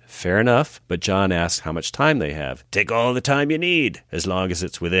blastoff. Fair enough, but John asks how much time they have. Take all the time you need, as long as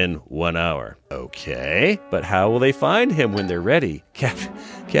it's within 1 hour. Okay, but how will they find him when they're ready?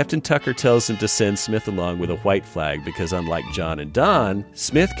 Captain Tucker tells him to send Smith along with a white flag because unlike John and Don,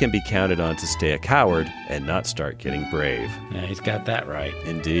 Smith can be counted on to stay a coward and not start getting brave. Yeah, he's got that right.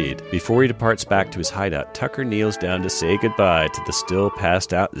 Indeed. Before he departs back to his hideout, Tucker kneels down to say goodbye to the still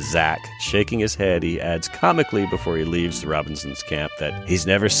passed out Zach. Shaking his head, he adds comically before he leaves the Robinsons' camp that he's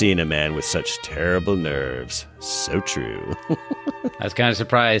never seen a man with such terrible nerves. So true. I was kind of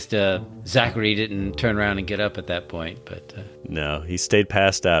surprised Zachary didn't turn around and get up at that point, but... No, he stayed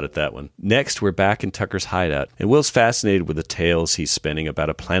passed out at that one. Next, we're back in Tucker's hideout, and Will's fascinated with the tales he's spinning about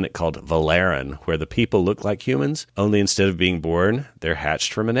a planet called Valeran, where the people look like humans, only instead of being born, they're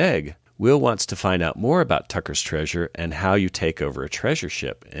hatched from an egg. Will wants to find out more about Tucker's treasure and how you take over a treasure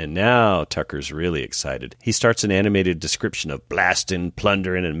ship. And now Tucker's really excited. He starts an animated description of blasting,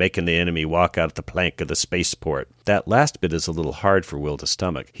 plundering, and making the enemy walk out the plank of the spaceport. That last bit is a little hard for Will to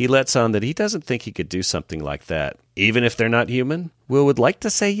stomach. He lets on that he doesn't think he could do something like that. Even if they're not human? Will would like to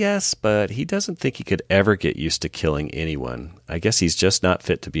say yes, but he doesn't think he could ever get used to killing anyone. I guess he's just not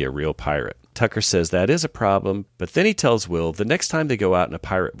fit to be a real pirate. Tucker says that is a problem, but then he tells Will the next time they go out on a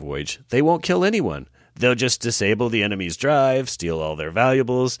pirate voyage, they won't kill anyone. They'll just disable the enemy's drive, steal all their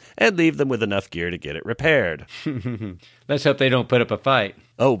valuables, and leave them with enough gear to get it repaired. Let's hope they don't put up a fight.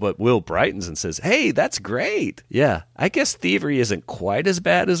 Oh, but Will brightens and says, hey, that's great. Yeah, I guess thievery isn't quite as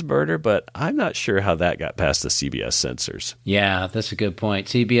bad as murder, but I'm not sure how that got past the CBS censors. Yeah, that's a good point.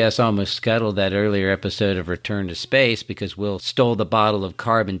 CBS almost scuttled that earlier episode of Return to Space because Will stole the bottle of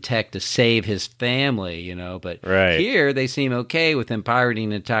carbon tech to save his family, but Here they seem okay with him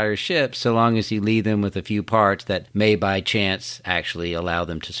pirating entire ships so long as you leave them with a few parts that may by chance actually allow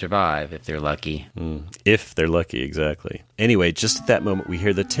them to survive if they're lucky. If they're lucky, exactly. Anyway, just at that moment, we hear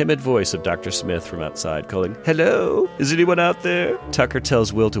hear the timid voice of Dr. Smith from outside calling, "Hello? Is anyone out there?" Tucker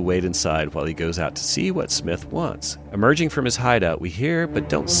tells Will to wait inside while he goes out to see what Smith wants. Emerging from his hideout, we hear but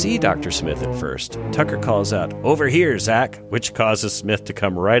don't see Dr. Smith at first. Tucker calls out, "Over here, Zach," which causes Smith to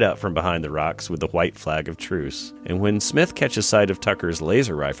come right out from behind the rocks with the white flag of truce. And when Smith catches sight of Tucker's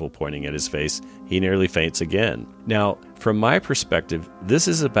laser rifle pointing at his face, he nearly faints again. Now, from my perspective, this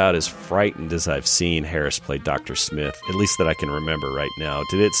is about as frightened as I've seen Harris play Dr. Smith, at least that I can remember right now.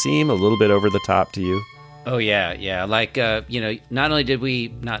 Did it seem a little bit over the top to you? Oh, yeah. Like, not only did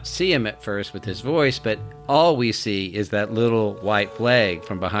we not see him at first with his voice, but all we see is that little white flag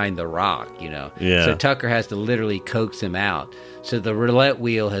from behind the rock, Yeah. So Tucker has to literally coax him out. So the roulette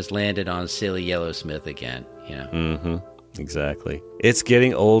wheel has landed on silly Yellow Smith again, Mm-hmm. Exactly. It's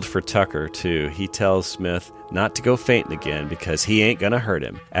getting old for Tucker, too. He tells Smith not to go fainting again because he ain't gonna hurt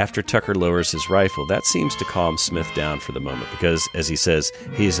him. After Tucker lowers his rifle, that seems to calm Smith down for the moment because, as he says,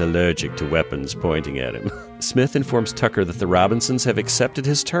 he's allergic to weapons pointing at him. Smith informs Tucker that the Robinsons have accepted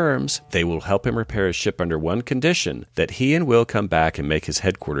his terms. They will help him repair his ship under one condition, that he and Will come back and make his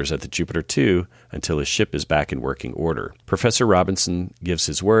headquarters at the Jupiter 2 until his ship is back in working order. Professor Robinson gives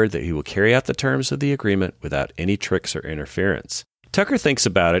his word that he will carry out the terms of the agreement without any tricks or interference. Tucker thinks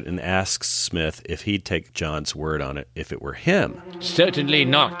about it and asks Smith if he'd take John's word on it if it were him. Certainly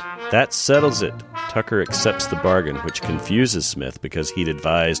not. That settles it. Tucker accepts the bargain, which confuses Smith because he'd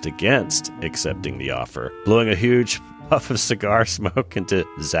advised against accepting the offer, blowing a huge puff of cigar smoke into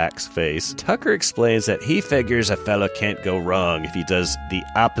Zach's face. Tucker explains that he figures a fella can't go wrong if he does the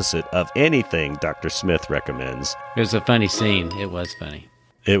opposite of anything Dr. Smith recommends. It was a funny scene. It was funny.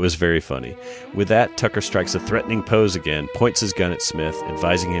 It was very funny. With that, Tucker strikes a threatening pose again, points his gun at Smith,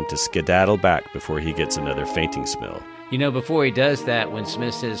 advising him to skedaddle back before he gets another fainting spell. Before he does that, when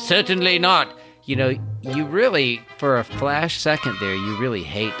Smith says, "Certainly not," you really, for a flash second there, you really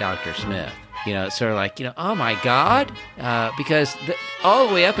hate Dr. Smith. It's sort of like, oh my God? Because all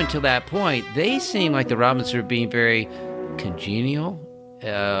the way up until that point, they seem like the Robinsons are being very congenial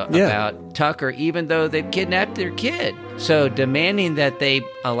about Tucker, even though they've kidnapped their kid. So demanding that they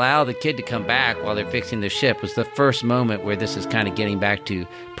allow the kid to come back while they're fixing the ship was the first moment where this is kind of getting back to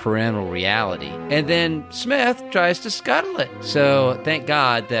parental reality. And then Smith tries to scuttle it. So thank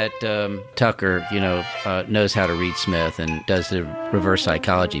God that Tucker, knows how to read Smith and does the reverse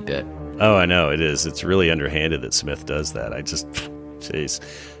psychology bit. Oh, I know, it is. It's really underhanded that Smith does that. Jeez.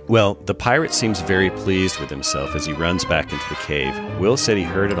 Well, the pirate seems very pleased with himself as he runs back into the cave. Will said he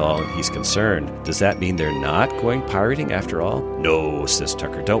heard it all and he's concerned. Does that mean they're not going pirating after all? No, says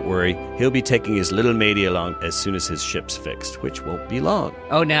Tucker. Don't worry. He'll be taking his little matey along as soon as his ship's fixed, which won't be long.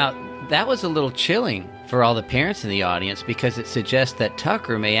 Oh, now, that was a little chilling for all the parents in the audience because it suggests that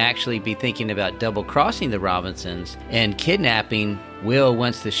Tucker may actually be thinking about double-crossing the Robinsons and kidnapping Will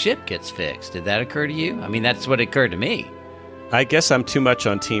once the ship gets fixed. Did that occur to you? I mean, that's what occurred to me. I guess I'm too much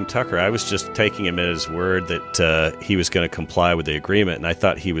on Team Tucker. I was just taking him at his word that he was going to comply with the agreement, and I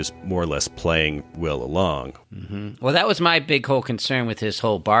thought he was more or less playing Will along. Mm-hmm. Well, that was my big whole concern with his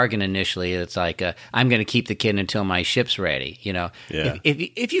whole bargain initially. It's like, I'm going to keep the kid until my ship's ready. Yeah.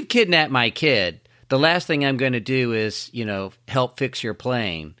 If you kidnap my kid, the last thing I'm going to do is, help fix your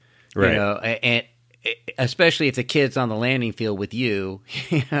plane. Right. And especially if the kid's on the landing field with you,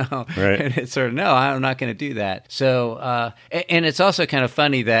 Right. And it's sort of, no, I'm not going to do that. So, and it's also kind of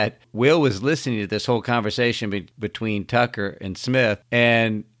funny that Will was listening to this whole conversation between Tucker and Smith,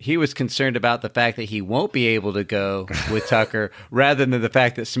 and he was concerned about the fact that he won't be able to go with Tucker rather than the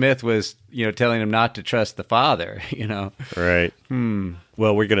fact that Smith was, telling him not to trust the father, Right.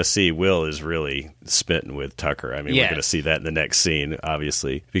 Well, we're going to see Will is really smitten with Tucker. I mean, Yes. We're going to see that in the next scene,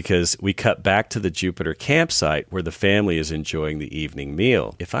 obviously, because we cut back to the Jupiter campsite where the family is enjoying the evening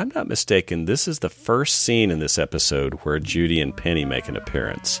meal. If I'm not mistaken, this is the first scene in this episode where Judy and Penny make an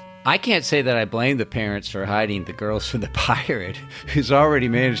appearance. I can't say that I blame the parents for hiding the girls from the pirate, who's already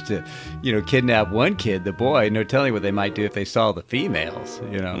managed to, kidnap one kid, the boy. No telling what they might do if they saw the females,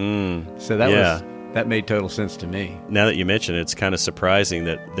 So that made total sense to me. Now that you mention it, it's kind of surprising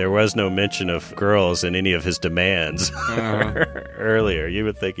that there was no mention of girls in any of his demands earlier. You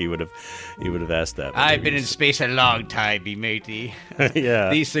would think he would have asked that. I've been in space a long time, me matey. Yeah.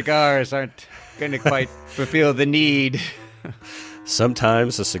 These cigars aren't going to quite fulfill the need.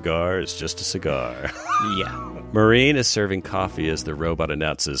 Sometimes a cigar is just a cigar. Yeah. Maureen is serving coffee as the robot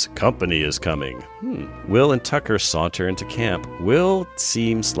announces, "Company is coming." Will and Tucker saunter into camp. Will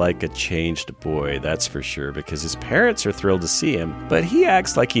seems like a changed boy, that's for sure, because his parents are thrilled to see him, but he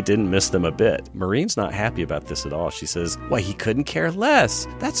acts like he didn't miss them a bit. Maureen's not happy about this at all. She says, "Why, he couldn't care less.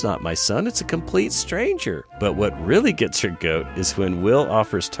 That's not my son. It's a complete stranger." But what really gets her goat is when Will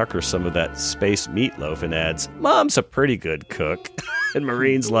offers Tucker some of that space meatloaf and adds, "Mom's a pretty good cook." And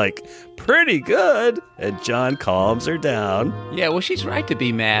Maureen's like, "Pretty good?" And John calms her down. Yeah, well, she's right to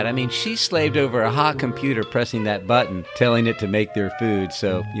be mad. I mean, she slaved over a hot computer pressing that button, telling it to make their food.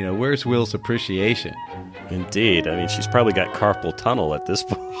 So, where's Will's appreciation? Indeed. I mean, she's probably got carpal tunnel at this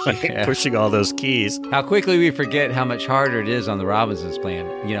point, pushing all those keys. How quickly we forget how much harder it is on the Robinsons plan.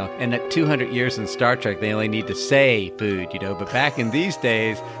 And at 200 years in Star Trek, they only need to say food, But back in these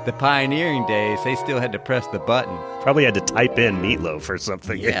days, the pioneering days, they still had to press the button. Probably had to type in meatloaf or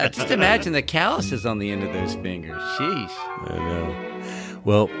something. Yeah, just imagine the calluses on the end of those fingers. Sheesh. I know.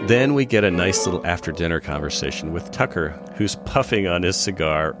 Well, then we get a nice little after-dinner conversation with Tucker, who's puffing on his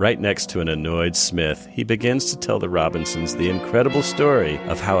cigar right next to an annoyed Smith. He begins to tell the Robinsons the incredible story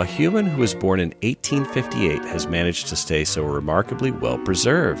of how a human who was born in 1858 has managed to stay so remarkably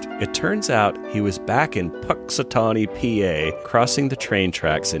well-preserved. It turns out he was back in Puxatawney, PA, crossing the train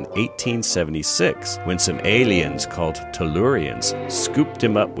tracks in 1876, when some aliens called Tellurians scooped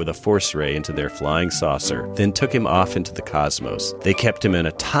him up with a force ray into their flying saucer, then took him off into the cosmos. They kept him in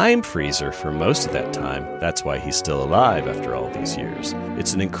a time freezer for most of that time. That's why he's still alive after all these years.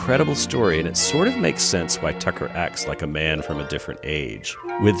 It's an incredible story, and it sort of makes sense why Tucker acts like a man from a different age.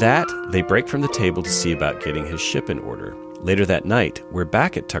 With that, they break from the table to see about getting his ship in order. Later that night, we're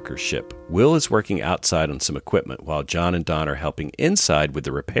back at Tucker's ship. Will is working outside on some equipment while John and Don are helping inside with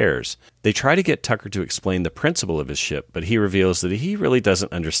the repairs. They try to get Tucker to explain the principle of his ship, but he reveals that he really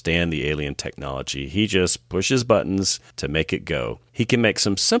doesn't understand the alien technology. He just pushes buttons to make it go. He can make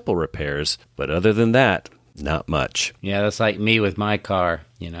some simple repairs, but other than that, not much. Yeah, that's like me with my car,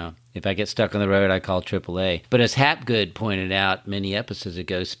 If I get stuck on the road, I call AAA. But as Hapgood pointed out many episodes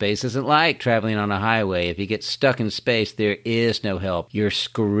ago, space isn't like traveling on a highway. If you get stuck in space, there is no help. You're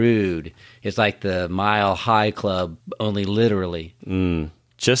screwed. It's like the Mile High Club, only literally.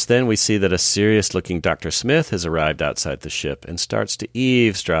 Just then we see that a serious-looking Dr. Smith has arrived outside the ship and starts to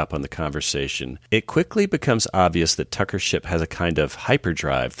eavesdrop on the conversation. It quickly becomes obvious that Tucker's ship has a kind of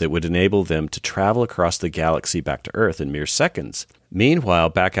hyperdrive that would enable them to travel across the galaxy back to Earth in mere seconds. Meanwhile,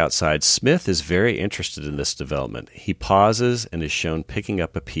 back outside, Smith is very interested in this development. He pauses and is shown picking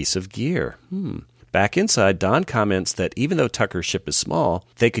up a piece of gear. Back inside, Don comments that even though Tucker's ship is small,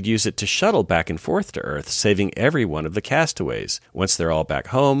 they could use it to shuttle back and forth to Earth, saving every one of the castaways. Once they're all back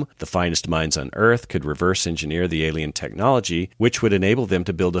home, the finest minds on Earth could reverse engineer the alien technology, which would enable them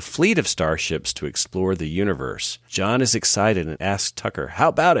to build a fleet of starships to explore the universe. John is excited and asks Tucker, "How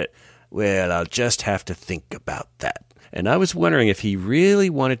about it?" "Well, I'll just have to think about that." And I was wondering if he really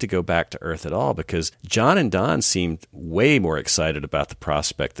wanted to go back to Earth at all, because John and Don seemed way more excited about the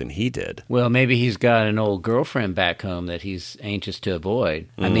prospect than he did. Well, maybe he's got an old girlfriend back home that he's anxious to avoid.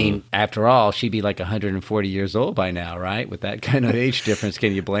 I mean, after all, she'd be like 140 years old by now, right? With that kind of age difference,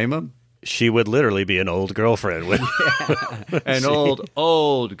 can you blame him? She would literally be an old girlfriend. An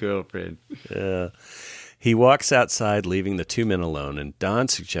old girlfriend. Yeah. He walks outside, leaving the two men alone, and Don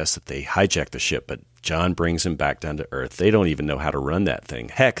suggests that they hijack the ship, but John brings him back down to Earth. They don't even know how to run that thing.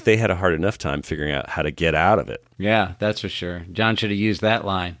 Heck, they had a hard enough time figuring out how to get out of it. Yeah, that's for sure. John should have used that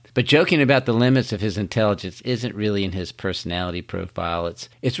line. But joking about the limits of his intelligence isn't really in his personality profile.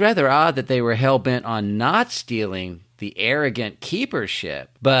 It's rather odd that they were hell-bent on not stealing the arrogant keeper ship,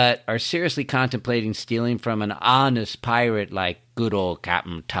 but are seriously contemplating stealing from an honest pirate like good old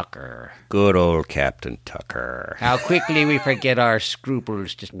Captain Tucker. Good old Captain Tucker. How quickly we forget our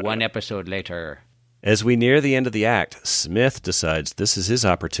scruples just one episode later. As we near the end of the act, Smith decides this is his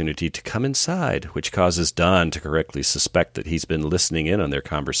opportunity to come inside, which causes Don to correctly suspect that he's been listening in on their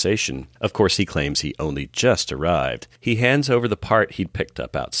conversation. Of course, he claims he only just arrived. He hands over the part he'd picked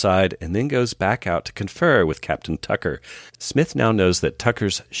up outside and then goes back out to confer with Captain Tucker. Smith now knows that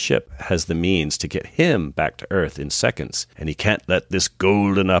Tucker's ship has the means to get him back to Earth in seconds, and he can't let this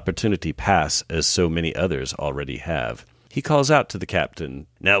golden opportunity pass as so many others already have. He calls out to the captain,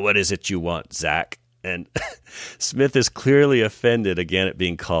 "Now what is it you want, Zach?" And Smith is clearly offended again at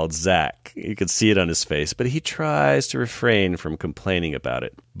being called Zach. You can see it on his face, but he tries to refrain from complaining about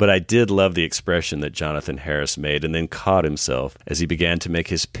it. But I did love the expression that Jonathan Harris made and then caught himself as he began to make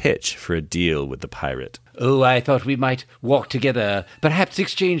his pitch for a deal with the pirate. Oh, I thought we might walk together, perhaps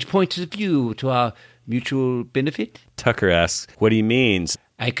exchange points of view to our mutual benefit. Tucker asks what he means.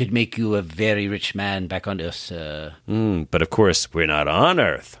 I could make you a very rich man back on Earth, sir. But of course, we're not on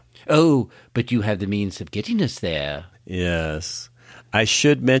Earth. Oh, but you have the means of getting us there. Yes. I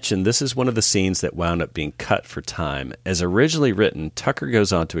should mention this is one of the scenes that wound up being cut for time. As originally written, Tucker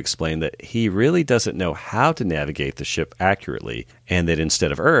goes on to explain that he really doesn't know how to navigate the ship accurately, and that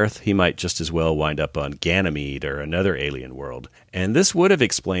instead of Earth, he might just as well wind up on Ganymede or another alien world. And this would have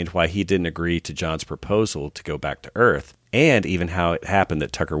explained why he didn't agree to John's proposal to go back to Earth, and even how it happened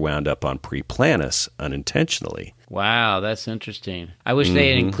that Tucker wound up on Pre-Planus unintentionally. Wow, that's interesting. I wish they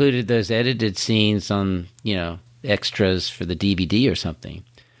had included those edited scenes on, extras for the DVD or something.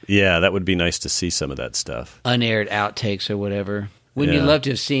 Yeah, that would be nice to see some of that stuff. Unaired outtakes or whatever. Wouldn't you love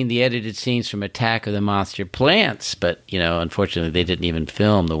to have seen the edited scenes from Attack of the Monster Plants? But, unfortunately, they didn't even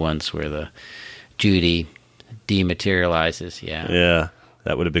film the ones where the Judy dematerializes. Yeah,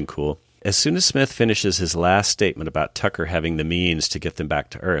 that would have been cool. As soon as Smith finishes his last statement about Tucker having the means to get them back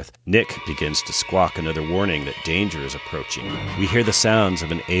to Earth, Nick begins to squawk another warning that danger is approaching. We hear the sounds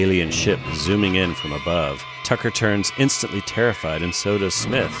of an alien ship zooming in from above. Tucker turns instantly terrified, and so does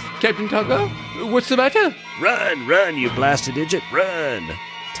Smith. Captain Tucker, what's the matter? Run, you blasted idiot, run!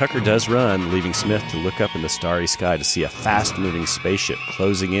 Tucker does run, leaving Smith to look up in the starry sky to see a fast-moving spaceship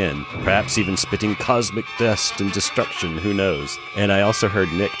closing in, perhaps even spitting cosmic dust and destruction, who knows. And I also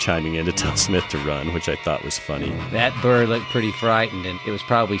heard Nick chiming in to tell Smith to run, which I thought was funny. That bird looked pretty frightened, and it was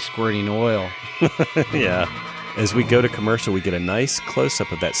probably squirting oil. Yeah. As we go to commercial, we get a nice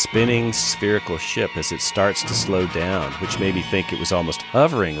close-up of that spinning spherical ship as it starts to slow down, which made me think it was almost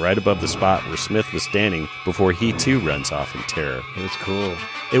hovering right above the spot where Smith was standing before he too runs off in terror. It was cool.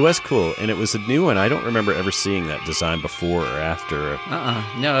 It was cool, and it was a new one. I don't remember ever seeing that design before or after.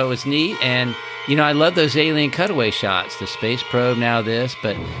 No, it was neat, and, I love those alien cutaway shots. The space probe, now this,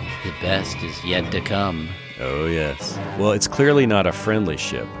 but the best is yet to come. Oh, yes. Well, it's clearly not a friendly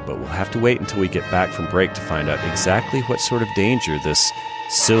ship, but we'll have to wait until we get back from break to find out exactly what sort of danger this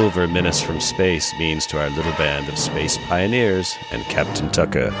silver menace from space means to our little band of space pioneers and Captain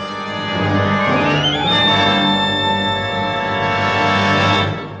Tucker.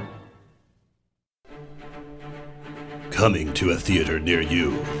 Coming to a theater near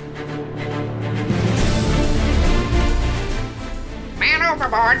you. Man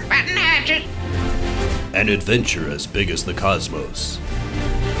overboard, batten hatchet. An adventure as big as the cosmos.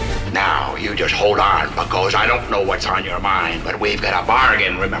 Now, you just hold on, because I don't know what's on your mind, but we've got a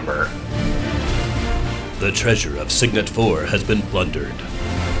bargain, remember? The treasure of Signet 4 has been plundered.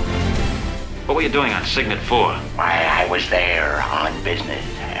 What were you doing on Signet 4? Why, I was there on business.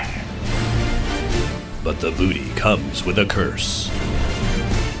 But the booty comes with a curse.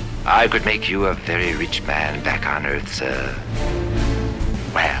 I could make you a very rich man back on Earth, sir.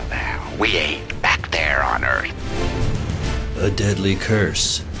 Well, we ain't back there on Earth. A deadly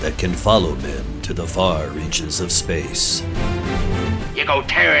curse that can follow men to the far reaches of space. You go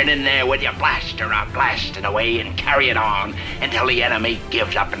tearing in there with your blaster, blasting away and carry it on until the enemy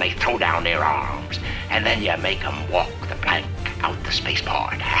gives up and they throw down their arms. And then you make them walk the plank out the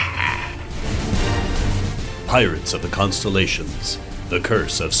spaceport. Pirates of the Constellations, The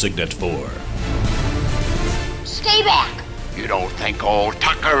Curse of Signet 4. Stay back! You don't think old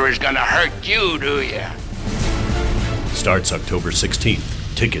Tucker is gonna hurt you, do you? Starts October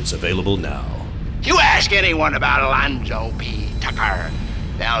 16th. Tickets available now. You ask anyone about Alonzo P. Tucker,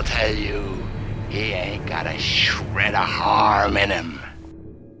 they'll tell you he ain't got a shred of harm in him.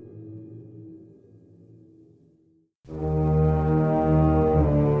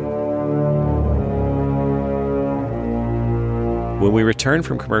 When we return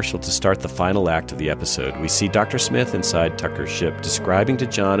from commercial to start the final act of the episode, we see Dr. Smith inside Tucker's ship describing to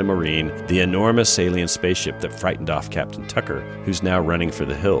John and Maureen the enormous alien spaceship that frightened off Captain Tucker, who's now running for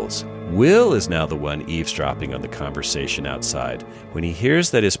the hills. Will is now the one eavesdropping on the conversation outside. When he hears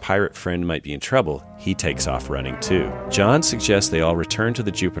that his pirate friend might be in trouble, he takes off running too. John suggests they all return to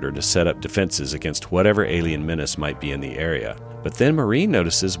the Jupiter to set up defenses against whatever alien menace might be in the area. But then Maureen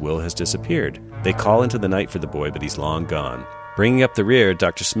notices Will has disappeared. They call into the night for the boy, but he's long gone. Bringing up the rear,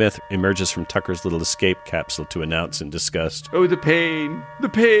 Dr. Smith emerges from Tucker's little escape capsule to announce in disgust, "Oh, the pain! The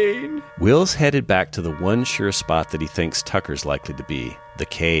pain!" Will's headed back to the one sure spot that he thinks Tucker's likely to be, the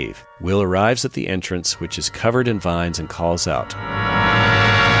cave. Will arrives at the entrance, which is covered in vines, and calls out,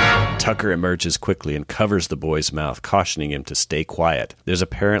 Tucker emerges quickly and covers the boy's mouth, cautioning him to stay quiet. There's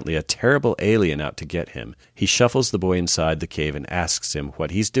apparently a terrible alien out to get him. He shuffles the boy inside the cave and asks him what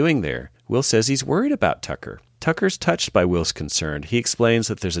he's doing there. Will says he's worried about Tucker. Tucker's touched by Will's concern. He explains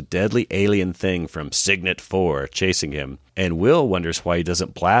that there's a deadly alien thing from Signet 4 chasing him, and Will wonders why he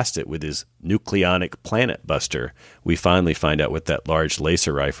doesn't blast it with his nucleonic planet buster. We finally find out what that large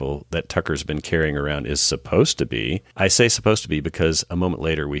laser rifle that Tucker's been carrying around is supposed to be. I say supposed to be because a moment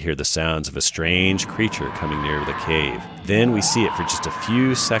later we hear the sounds of a strange creature coming near the cave. Then we see it for just a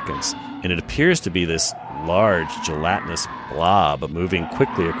few seconds, and it appears to be this large gelatinous blob moving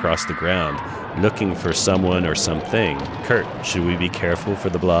quickly across the ground, looking for someone or something. Kurt, should we be careful for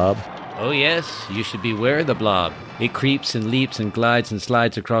the blob? Oh yes, you should beware of the blob. It creeps and leaps and glides and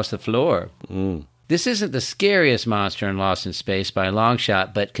slides across the floor. This isn't the scariest monster in Lost in Space by a long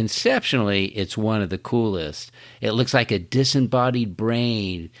shot, but conceptually, it's one of the coolest. It looks like a disembodied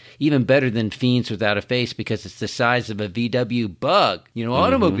brain, even better than Fiends Without a Face because it's the size of a VW Bug,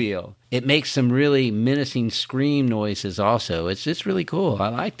 automobile. It makes some really menacing scream noises also. It's really cool. I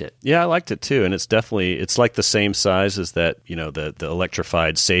liked it. Yeah, I liked it too, and it's like the same size as that, the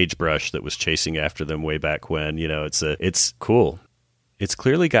electrified sagebrush that was chasing after them way back when. It's cool. It's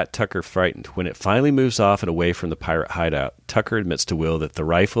clearly got Tucker frightened. When it finally moves off and away from the pirate hideout, Tucker admits to Will that the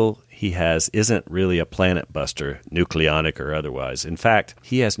rifle he has isn't really a planet buster, nucleonic or otherwise. In fact,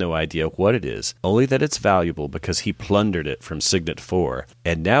 he has no idea what it is, only that it's valuable because he plundered it from Signet 4,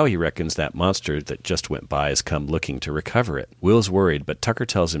 and now he reckons that monster that just went by has come looking to recover it. Will's worried, but Tucker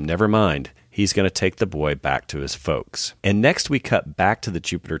tells him never mind. He's going to take the boy back to his folks. And next we cut back to the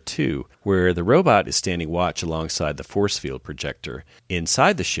Jupiter 2, where the robot is standing watch alongside the force field projector.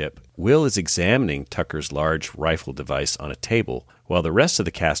 Inside the ship, Will is examining Tucker's large rifle device on a table, while the rest of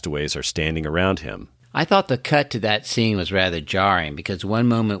the castaways are standing around him. I thought the cut to that scene was rather jarring because one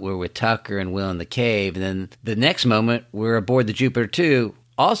moment we're with Tucker and Will in the cave, and then the next moment we're aboard the Jupiter 2,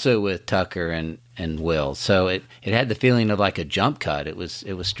 also with Tucker and Will. So it had the feeling of like a jump cut. It was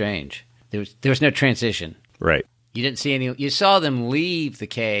strange. There was no transition. Right. You didn't see any. You saw them leave the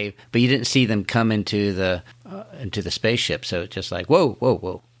cave, but you didn't see them come into the spaceship. So it's just like whoa, whoa,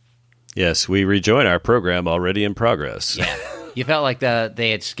 whoa. Yes, we rejoin our program already in progress. Yeah, you felt like they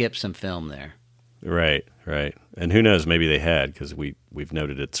had skipped some film there. Right. And who knows? Maybe they had because we've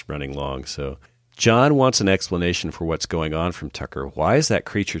noted it's running long. So John wants an explanation for what's going on from Tucker. Why is that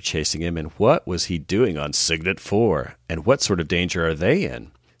creature chasing him, and what was he doing on Signet 4? And what sort of danger are they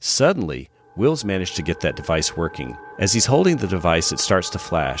in? Suddenly, Will's managed to get that device working. As he's holding the device, it starts to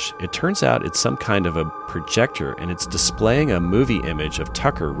flash. It turns out it's some kind of a projector, and it's displaying a movie image of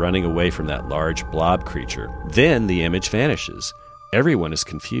Tucker running away from that large blob creature. Then the image vanishes. Everyone is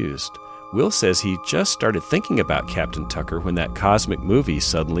confused. Will says he just started thinking about Captain Tucker when that cosmic movie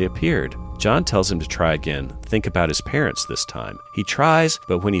suddenly appeared. John tells him to try again, think about his parents this time. He tries,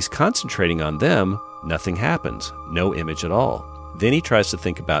 but when he's concentrating on them, nothing happens. No image at all. Then he tries to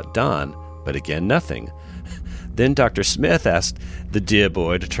think about Don, but again, nothing. Then Dr. Smith asked the dear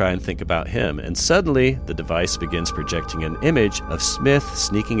boy to try and think about him, and suddenly the device begins projecting an image of Smith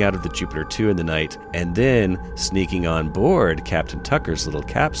sneaking out of the Jupiter 2 in the night, and then sneaking on board Captain Tucker's little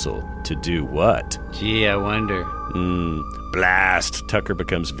capsule. To do what? Gee, I wonder. Blast! Tucker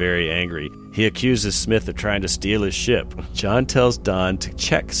becomes very angry. He accuses Smith of trying to steal his ship. John tells Don to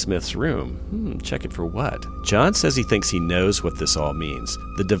check Smith's room. Check it for what? John says he thinks he knows what this all means.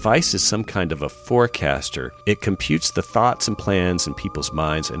 The device is some kind of a forecaster. It computes the thoughts and plans in people's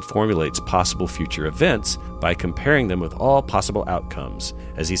minds and formulates possible future events by comparing them with all possible outcomes.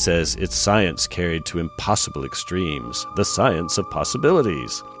 As he says, it's science carried to impossible extremes. The science of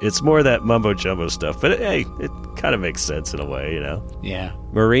possibilities. It's more that mumbo-jumbo stuff, but hey, it kind of makes sense in a way, Yeah.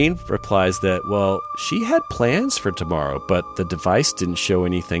 Maureen replies that, well, she had plans for tomorrow, but the device didn't show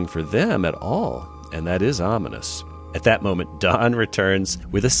anything for them at all, and that is ominous. At that moment, Don returns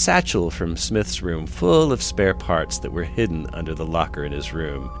with a satchel from Smith's room full of spare parts that were hidden under the locker in his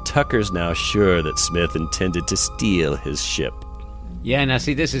room. Tucker's now sure that Smith intended to steal his ship. Yeah, now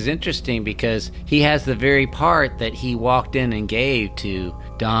see, this is interesting because he has the very part that he walked in and gave to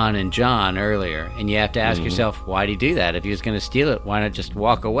Don and John earlier. And you have to ask yourself, why'd he do that? If he was going to steal it, why not just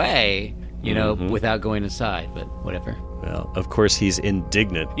walk away, without going inside? But whatever. Well, of course, he's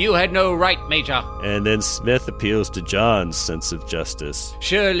indignant. You had no right, Major. And then Smith appeals to John's sense of justice.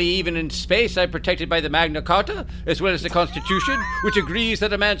 Surely even in space I'm protected by the Magna Carta, as well as the Constitution, which agrees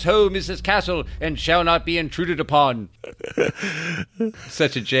that a man's home is his castle and shall not be intruded upon.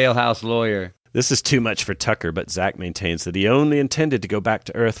 Such a jailhouse lawyer. This is too much for Tucker, but Zach maintains that he only intended to go back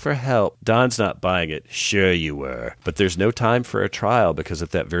to Earth for help. Don's not buying it. Sure you were. But there's no time for a trial because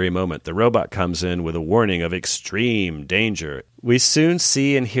at that very moment, the robot comes in with a warning of extreme danger. We soon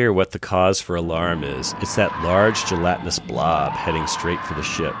see and hear what the cause for alarm is. It's that large gelatinous blob heading straight for the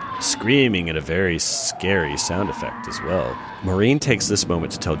ship, screaming at a very scary sound effect as well. Maureen takes this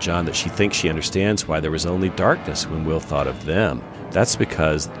moment to tell John that she thinks she understands why there was only darkness when Will thought of them. That's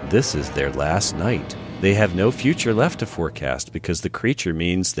because this is their last night. They have no future left to forecast because the creature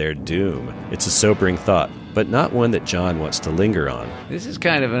means their doom. It's a sobering thought, but not one that John wants to linger on. This is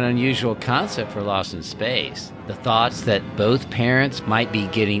kind of an unusual concept for Lost in Space. The thoughts that both parents might be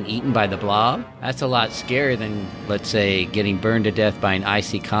getting eaten by the blob? That's a lot scarier than, let's say, getting burned to death by an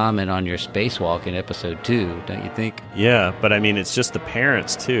icy comet on your spacewalk in episode 2, don't you think? Yeah, but I mean, it's just the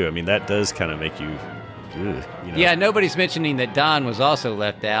parents, too. I mean, that does kind of make you... Yeah, nobody's mentioning that Don was also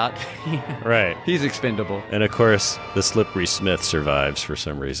left out. Right. He's expendable. And of course, the slippery Smith survives for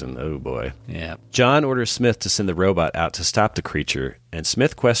some reason. Oh boy. Yeah. John orders Smith to send the robot out to stop the creature, and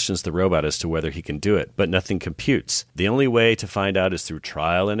Smith questions the robot as to whether he can do it, but nothing computes. The only way to find out is through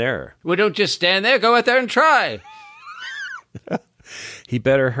trial and error. Well, don't just stand there. Go out there and try. He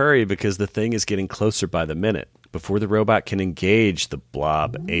better hurry because the thing is getting closer by the minute. Before the robot can engage the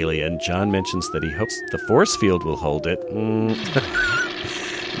blob alien, John mentions that he hopes the force field will hold it.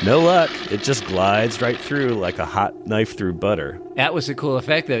 No luck. It just glides right through like a hot knife through butter. That was a cool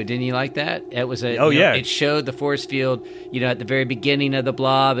effect, though. Didn't you like that? It was a. Yeah. It showed the force field, at the very beginning of the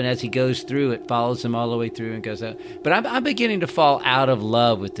blob, and as he goes through, it follows him all the way through and goes out. But I'm beginning to fall out of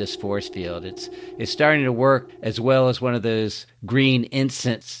love with this force field. It's starting to work as well as one of those green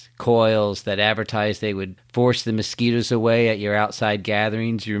incense coils that advertised they would force the mosquitoes away at your outside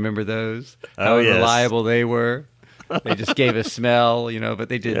gatherings. You remember those? How reliable they were. They just gave a smell, but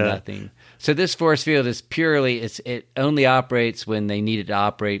they did nothing. So this force field is purely, it only operates when they need it to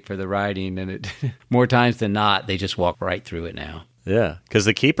operate for the riding, and it more times than not, they just walk right through it now. Yeah, because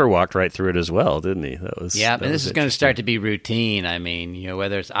the keeper walked right through it as well, didn't he? And this is going to start to be routine. I mean,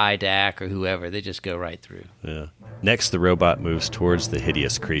 whether it's IDAC or whoever, they just go right through. Yeah. Next, the robot moves towards the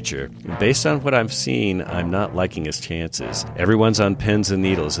hideous creature. Based on what I've seen, I'm not liking his chances. Everyone's on pins and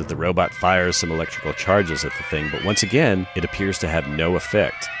needles as the robot fires some electrical charges at the thing, but once again, it appears to have no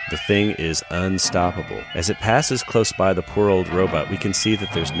effect. The thing is unstoppable. As it passes close by the poor old robot, we can see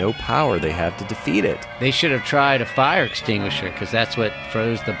that there's no power they have to defeat it. They should have tried a fire extinguisher, because that's what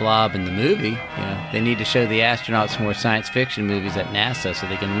froze the blob in the movie. They need to show the astronauts more science fiction movies at NASA so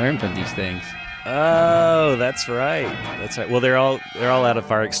they can learn from these things. Oh, that's right. That's right. Well, they're all out of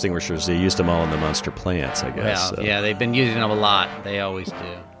fire extinguishers. They used them all in the monster plants, I guess. Well, yeah, they've been using them a lot. They always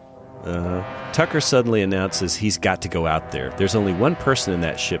do. Tucker suddenly announces he's got to go out there. There's only one person in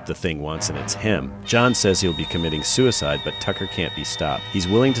that ship the thing wants, and it's him. John says he'll be committing suicide, but Tucker can't be stopped. He's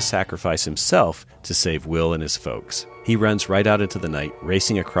willing to sacrifice himself to save Will and his folks. He runs right out into the night,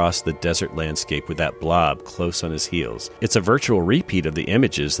 racing across the desert landscape with that blob close on his heels. It's a virtual repeat of the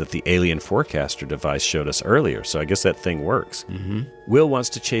images that the alien forecaster device showed us earlier, so I guess that thing works. Mm-hmm. Will wants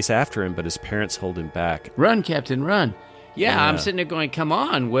to chase after him, but his parents hold him back. Run, Captain, run. Yeah, I'm sitting there going, come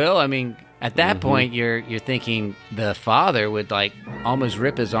on, Will. I mean, at that point, you're thinking the father would, almost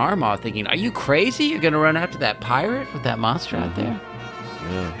rip his arm off, thinking, are you crazy? You're going to run after that pirate with that monster out there?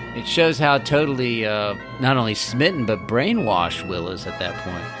 Yeah. It shows how totally not only smitten, but brainwashed Will is at that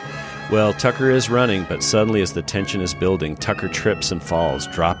point. Well, Tucker is running, but suddenly as the tension is building, Tucker trips and falls,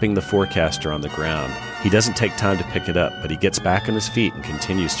 dropping the forecaster on the ground. He doesn't take time to pick it up, but he gets back on his feet and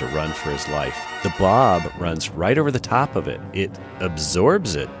continues to run for his life. The blob runs right over the top of it. It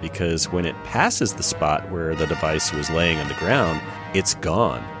absorbs it because when it passes the spot where the device was laying on the ground, it's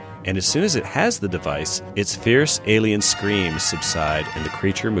gone. And as soon as it has the device, its fierce alien screams subside and the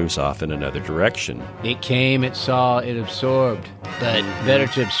creature moves off in another direction. It came, it saw, it absorbed. But better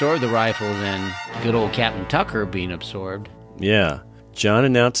to absorb the rifle than good old Captain Tucker being absorbed. Yeah. John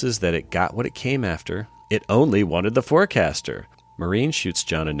announces that it got what it came after. It only wanted the forecaster. Maureen shoots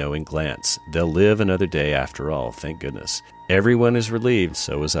John a knowing glance. They'll live another day after all, thank goodness. Everyone is relieved,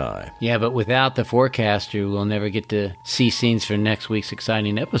 so is I. Yeah, but without the forecaster, we'll never get to see scenes for next week's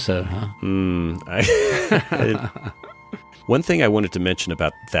exciting episode, huh? One thing I wanted to mention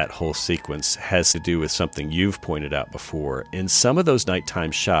about that whole sequence has to do with something you've pointed out before. In some of those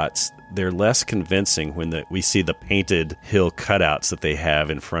nighttime shots, they're less convincing when we see the painted hill cutouts that they have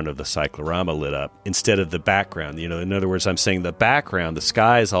in front of the cyclorama lit up instead of the background. In other words, I'm saying the background, the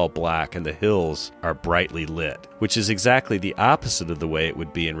sky is all black and the hills are brightly lit, which is exactly the opposite of the way it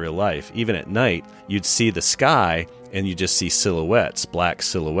would be in real life. Even at night, you'd see the sky and you just see silhouettes, black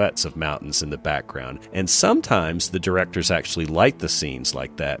silhouettes of mountains in the background. And sometimes the directors actually light the scenes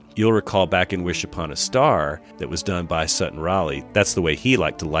like that. You'll recall back in Wish Upon a Star that was done by Sutton Raleigh, that's the way he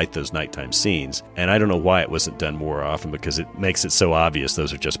liked to light those nighttime scenes. And I don't know why it wasn't done more often, because it makes it so obvious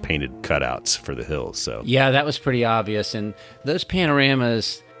those are just painted cutouts for the hills. So yeah, that was pretty obvious. And those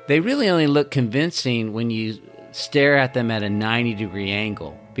panoramas, they really only look convincing when you stare at them at a 90-degree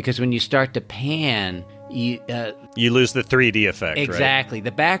angle, because when you start to pan, you lose the 3D effect. Exactly. Right?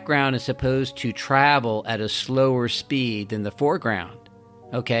 The background is supposed to travel at a slower speed than the foreground.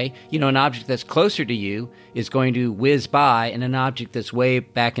 Okay? You know, an object that's closer to you is going to whiz by, and an object that's way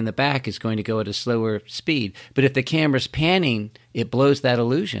back in the back is going to go at a slower speed. But if the camera's panning, it blows that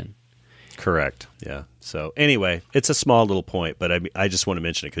illusion. Correct. Yeah. So anyway, it's a small little point, but I just want to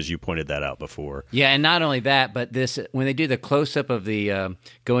mention it because you pointed that out before. Yeah, and not only that, but this, when they do the close-up of the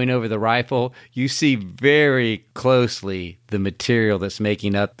going over the rifle, you see very closely the material that's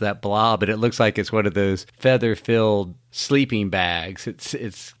making up that blob, and it looks like it's one of those feather-filled sleeping bags.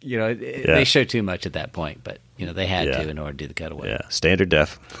 It's you know, they show too much at that point, but you know, they had to in order to do the cutaway. Yeah, standard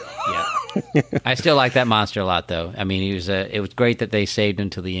def. Yeah. I still like that monster a lot, though. I mean, it was great that they saved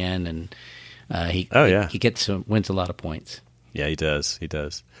him till the end, and he wins a lot of points. Yeah, he does. He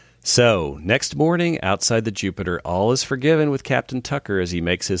does. So, next morning, outside the Jupiter, all is forgiven with Captain Tucker as he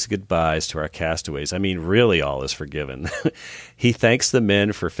makes his goodbyes to our castaways. I mean, really all is forgiven. He thanks the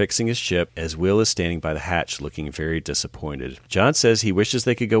men for fixing his ship as Will is standing by the hatch looking very disappointed. John says he wishes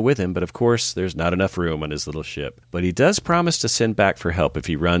they could go with him, but of course, there's not enough room on his little ship. But he does promise to send back for help if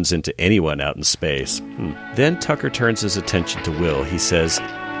he runs into anyone out in space. Then Tucker turns his attention to Will. He says,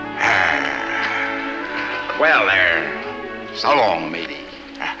 "Well there, so long, matey."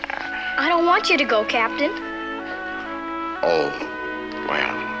 I don't want you to go, Captain. Oh,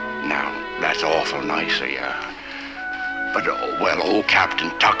 well, now, that's awful nice of you. But, old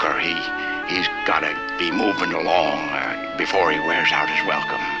Captain Tucker, he's got to be moving along before he wears out his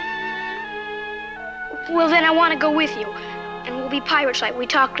welcome. Well, then I want to go with you, and we'll be pirates like we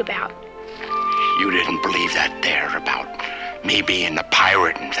talked about. You didn't believe that there about me being a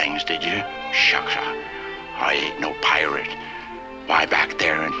pirate and things, did you? Shucks, I ain't no pirate. Why, back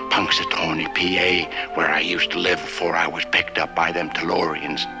there in Punxsutawney, PA, where I used to live before I was picked up by them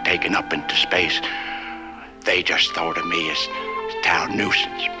Tellurians, taken up into space, they just thought of me as a town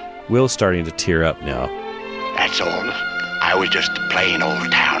nuisance. Will's starting to tear up now. That's all. I was just a plain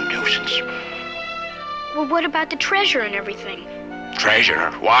old town nuisance. Well, what about the treasure and everything?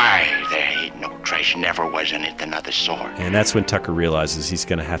 Treasure? Why, there ain't no treasure, never was anything of the sort. And that's when Tucker realizes he's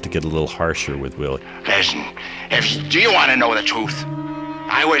going to have to get a little harsher with Will. Listen, do you want to know the truth?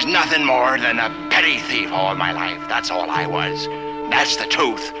 I was nothing more than a petty thief all my life. That's all I was. That's the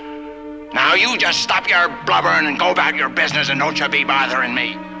truth. Now you just stop your blubbering and go about your business, and don't you be bothering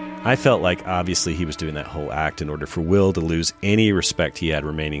me. I felt like obviously he was doing that whole act in order for Will to lose any respect he had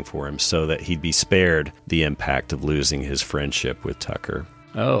remaining for him so that he'd be spared the impact of losing his friendship with Tucker.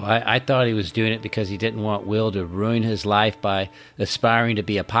 Oh, I thought he was doing it because he didn't want Will to ruin his life by aspiring to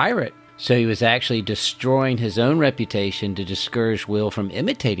be a pirate. So he was actually destroying his own reputation to discourage Will from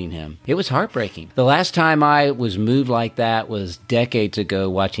imitating him. It was heartbreaking. The last time I was moved like that was decades ago,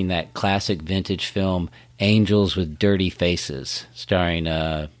 watching that classic vintage film, Angels with Dirty Faces, starring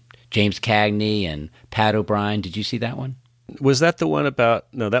James Cagney and Pat O'Brien. Did you see that one? Was that the one about...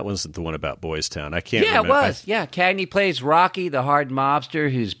 No, that wasn't the one about Boys Town. I can't remember. Yeah, it was. Yeah, Cagney plays Rocky, the hard mobster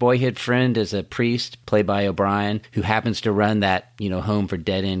whose boyhood friend is a priest, played by O'Brien, who happens to run that, home for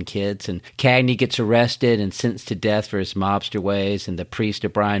dead-end kids. And Cagney gets arrested and sentenced to death for his mobster ways, and the priest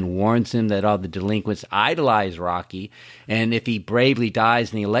O'Brien warns him that all the delinquents idolize Rocky, and if he bravely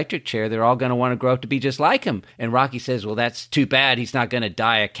dies in the electric chair, they're all going to want to grow up to be just like him. And Rocky says, well, that's too bad. He's not going to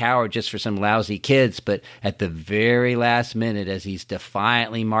die a coward just for some lousy kids. But at the very last minute, as he's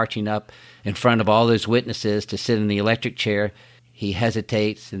defiantly marching up in front of all those witnesses to sit in the electric chair, he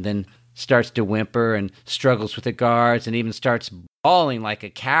hesitates and then starts to whimper and struggles with the guards and even starts bawling like a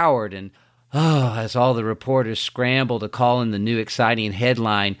coward. And as all the reporters scramble to call in the new exciting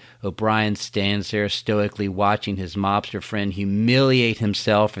headline, O'Brien stands there stoically watching his mobster friend humiliate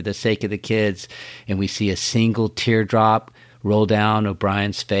himself for the sake of the kids, and we see a single teardrop roll down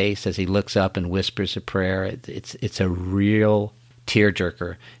O'Brien's face as he looks up and whispers a prayer. It's a real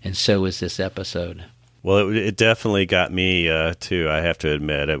tearjerker, and so is this episode. Well, it definitely got me, too, I have to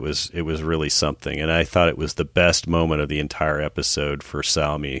admit. It was really something, and I thought it was the best moment of the entire episode for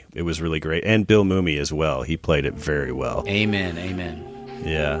Salmi. It was really great, and Bill Mumy as well. He played it very well. Amen, amen.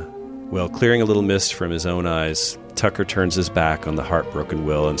 Yeah. Well, clearing a little mist from his own eyes, Tucker turns his back on the heartbroken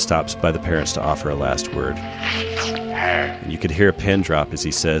Will and stops by the parents to offer a last word. And you could hear a pin drop as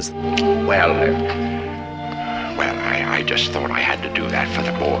he says, Well, I just thought I had to do that for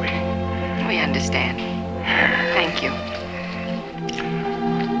the boy. We understand. Thank you.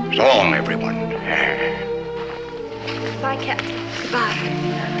 So long, everyone. Goodbye, Captain. Goodbye.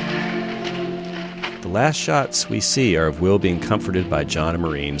 The last shots we see are of Will being comforted by John and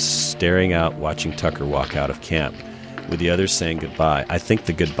Maureen, staring out, watching Tucker walk out of camp, with the others saying goodbye. I think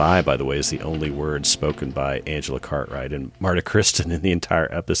the goodbye, by the way, is the only word spoken by Angela Cartwright and Marta Kristen in the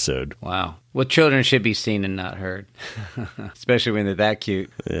entire episode. Wow. Well, children should be seen and not heard, especially when they're that cute.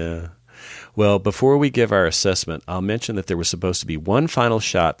 Yeah. Well, before we give our assessment, I'll mention that there was supposed to be one final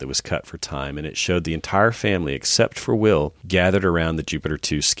shot that was cut for time, and it showed the entire family, except for Will, gathered around the Jupiter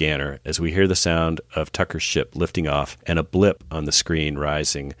 2 scanner as we hear the sound of Tucker's ship lifting off and a blip on the screen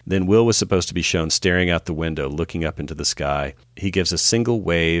rising. Then Will was supposed to be shown staring out the window, looking up into the sky. He gives a single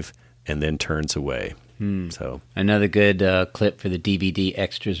wave and then turns away. So another good clip for the DVD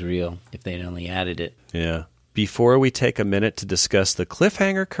extras reel, if they'd only added it. Yeah. Before we take a minute to discuss the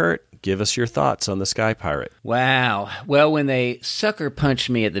cliffhanger, Kurt, give us your thoughts on the Sky Pirate. Wow. Well, when they sucker punched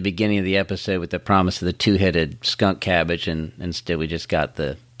me at the beginning of the episode with the promise of the two-headed skunk cabbage, and instead we just got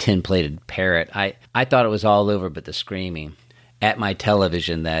the tin-plated parrot, I thought it was all over but the screaming. At my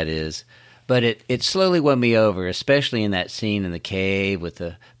television, that is. But it slowly won me over, especially in that scene in the cave with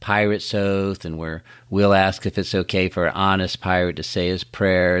the pirate's oath and where Will asks if it's okay for an honest pirate to say his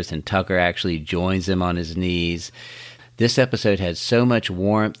prayers and Tucker actually joins him on his knees. This episode had so much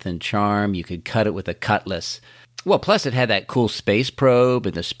warmth and charm, you could cut it with a cutlass. Well, plus it had that cool space probe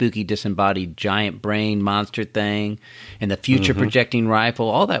and the spooky disembodied giant brain monster thing and the future projecting rifle.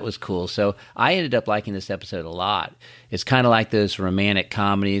 All that was cool. So I ended up liking this episode a lot. It's kind of like those romantic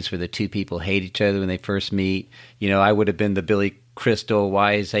comedies where the two people hate each other when they first meet. You know, I would have been the Billy Crystal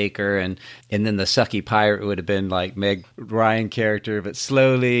Wiseacre, and then the sucky pirate would have been like Meg Ryan character, but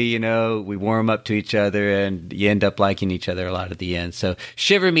slowly, you know, we warm up to each other and you end up liking each other a lot at the end. So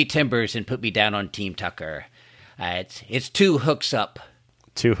shiver me timbers and put me down on Team Tucker. It's 2 hooks up.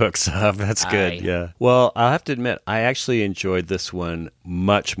 2 hooks up. That's good. Yeah. Well, I'll have to admit, I actually enjoyed this one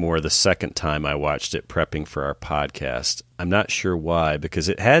much more the second time I watched it prepping for our podcast. I'm not sure why, because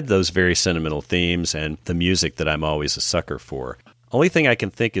it had those very sentimental themes and the music that I'm always a sucker for. Only thing I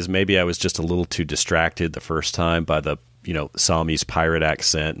can think is maybe I was just a little too distracted the first time by the, Salmi's pirate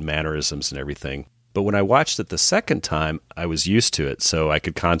accent and mannerisms and everything. But when I watched it the second time, I was used to it, so I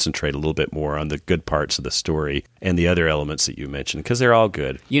could concentrate a little bit more on the good parts of the story and the other elements that you mentioned, because they're all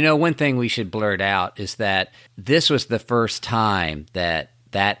good. You know, one thing we should blurt out is that this was the first time that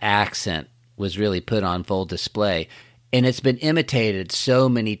accent was really put on full display, and it's been imitated so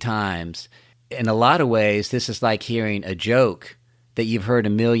many times. In a lot of ways, this is like hearing a joke that you've heard a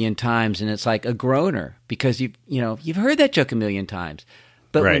million times, and it's like a groaner, because you've heard that joke a million times.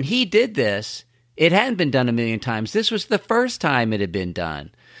 But when he did this, it hadn't been done a million times. This was the first time it had been done.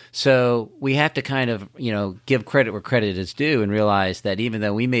 So we have to kind of, give credit where credit is due and realize that even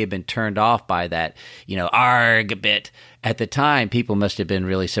though we may have been turned off by that, arg bit, at the time, people must have been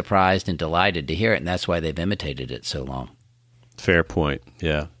really surprised and delighted to hear it, and that's why they've imitated it so long. Fair point,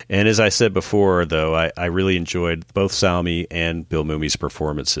 yeah. And as I said before, though, I really enjoyed both Salmi and Bill Mumi's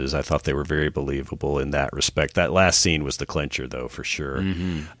performances. I thought they were very believable in that respect. That last scene was the clincher, though, for sure.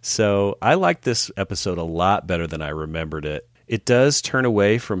 Mm-hmm. So I liked this episode a lot better than I remembered it. It does turn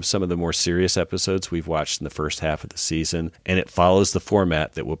away from some of the more serious episodes we've watched in the first half of the season, and it follows the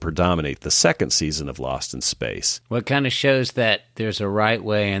format that will predominate the second season of Lost in Space. Well, it kind of shows that there's a right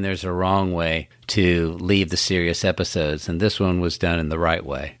way and there's a wrong way to leave the serious episodes, and this one was done in the right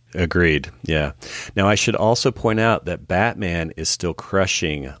way. Agreed, yeah. Now, I should also point out that Batman is still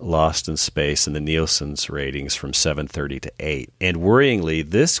crushing Lost in Space in the Nielsen's ratings from 7:30 to 8. And worryingly,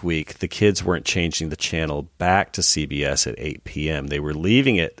 this week, the kids weren't changing the channel back to CBS at 8 p.m. They were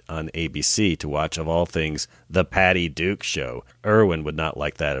leaving it on ABC to watch, of all things, The Patty Duke Show. Irwin would not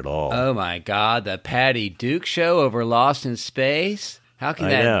like that at all. Oh, my God, The Patty Duke Show over Lost in Space? How can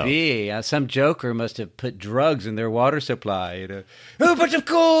that be? Some joker must have put drugs in their water supply. Oh, but of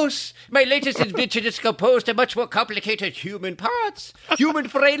course, my latest invention is composed of much more complicated human parts. Human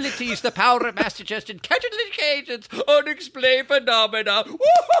frailties, the power of mass-suggested catalytic agents, unexplained phenomena.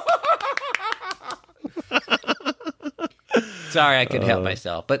 Sorry, I couldn't help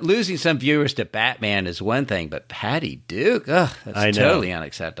myself. But losing some viewers to Batman is one thing, but Patty Duke, that's totally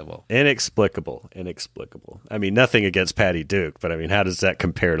unacceptable. Inexplicable. I mean, nothing against Patty Duke, but I mean, how does that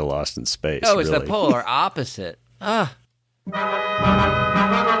compare to Lost in Space? Oh, it's the polar opposite.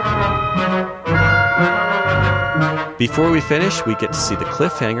 Before we finish, we get to see the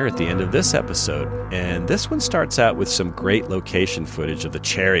cliffhanger at the end of this episode. And this one starts out with some great location footage of the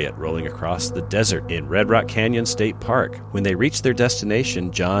chariot rolling across the desert in Red Rock Canyon State Park. When they reach their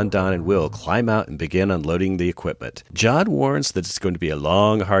destination, John, Don, and Will climb out and begin unloading the equipment. John warns that it's going to be a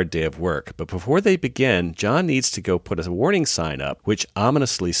long, hard day of work. But before they begin, John needs to go put a warning sign up, which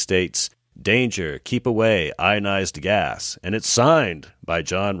ominously states, "Danger, keep away, ionized gas." And it's signed by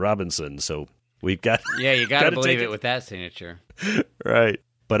John Robinson, so we've got... Yeah, you got to believe it with that signature. Right.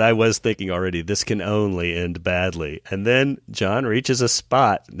 But I was thinking already, this can only end badly. And then John reaches a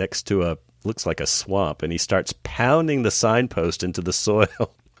spot next to looks like a swamp, and he starts pounding the signpost into the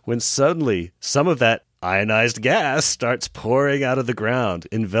soil when suddenly some of that ionized gas starts pouring out of the ground,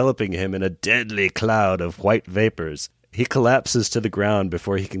 enveloping him in a deadly cloud of white vapors. He collapses to the ground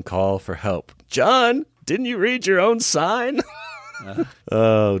before he can call for help. "John, didn't you read your own sign?"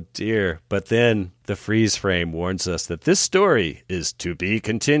 Oh, dear. But then the freeze frame warns us that this story is to be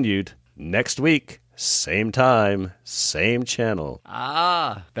continued next week. Same time, same channel.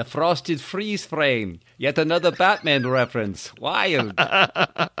 Ah, the frosted freeze frame. Yet another Batman reference. Wild.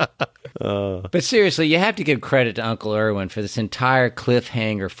 But seriously, you have to give credit to Uncle Irwin for this entire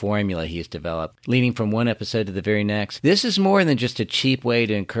cliffhanger formula he's developed, leading from one episode to the very next. This is more than just a cheap way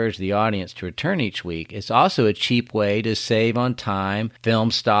to encourage the audience to return each week. It's also a cheap way to save on time,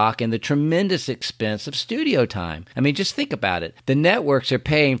 film stock, and the tremendous expense of studio time. I mean, just think about it. The networks are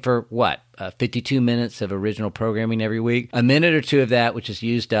paying for, what, 52 minutes of original programming every week. A minute or two of that, which is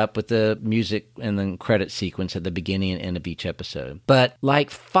used up with the music and the credit sequence at the beginning and end of each episode. But like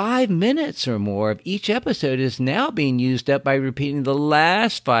 5 minutes or more of each episode is now being used up by repeating the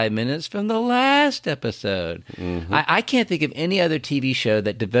last 5 minutes from the last episode. Mm-hmm. I can't think of any other TV show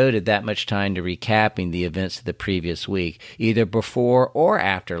that devoted that much time to recapping the events of the previous week, either before or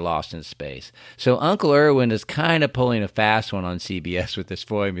after Lost in Space. So Uncle Irwin is kind of pulling a fast one on CBS with this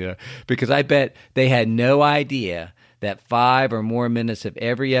formula, because I bet they had no idea that 5 or more minutes of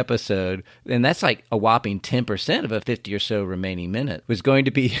every episode, and that's like a whopping 10% of a 50 or so remaining minute, was going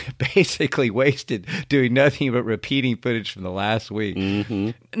to be basically wasted doing nothing but repeating footage from the last week.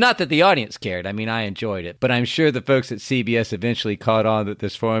 Mm-hmm. Not that the audience cared. I mean, I enjoyed it. But I'm sure the folks at CBS eventually caught on that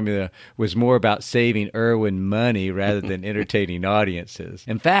this formula was more about saving Irwin money rather than entertaining audiences.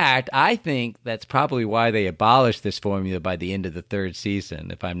 In fact, I think that's probably why they abolished this formula by the end of the 3rd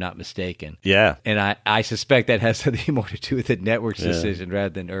season, if I'm not mistaken. Yeah. And I suspect that has something more to do with the network's decision rather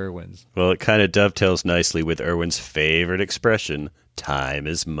than Irwin's. Well, it kind of dovetails nicely with Irwin's favorite expression, time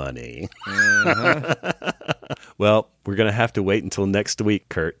is money. Uh-huh. Well, we're going to have to wait until next week,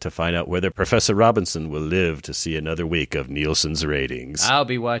 Kurt, to find out whether Professor Robinson will live to see another week of Nielsen's ratings. I'll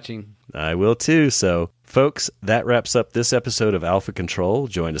be watching. I will too. So, folks, that wraps up this episode of Alpha Control.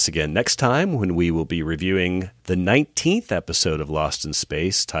 Join us again next time when we will be reviewing the 19th episode of Lost in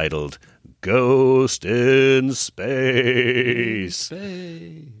Space, titled Ghost in Space.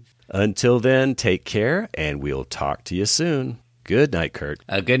 Until then, take care, and we'll talk to you soon. Good night, Kurt.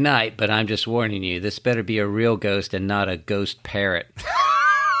 Good night, but I'm just warning you, this better be a real ghost and not a ghost parrot.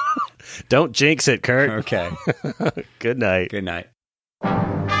 Don't jinx it, Kurt. Okay. Good night. Good night.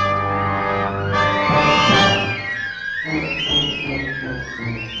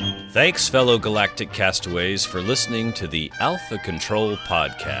 Thanks, fellow galactic castaways, for listening to the Alpha Control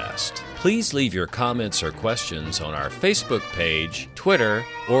podcast. Please leave your comments or questions on our Facebook page, Twitter,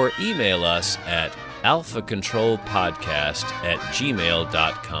 or email us at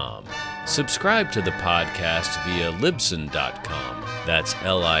alphacontrolpodcast@gmail.com. Subscribe to the podcast via Libsyn.com. That's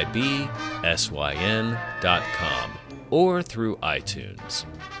LIBSYN.com. Or through iTunes.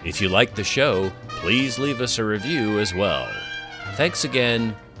 If you like the show, please leave us a review as well. Thanks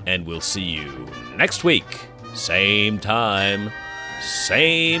again, and we'll see you next week. Same time,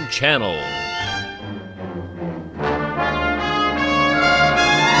 same channel.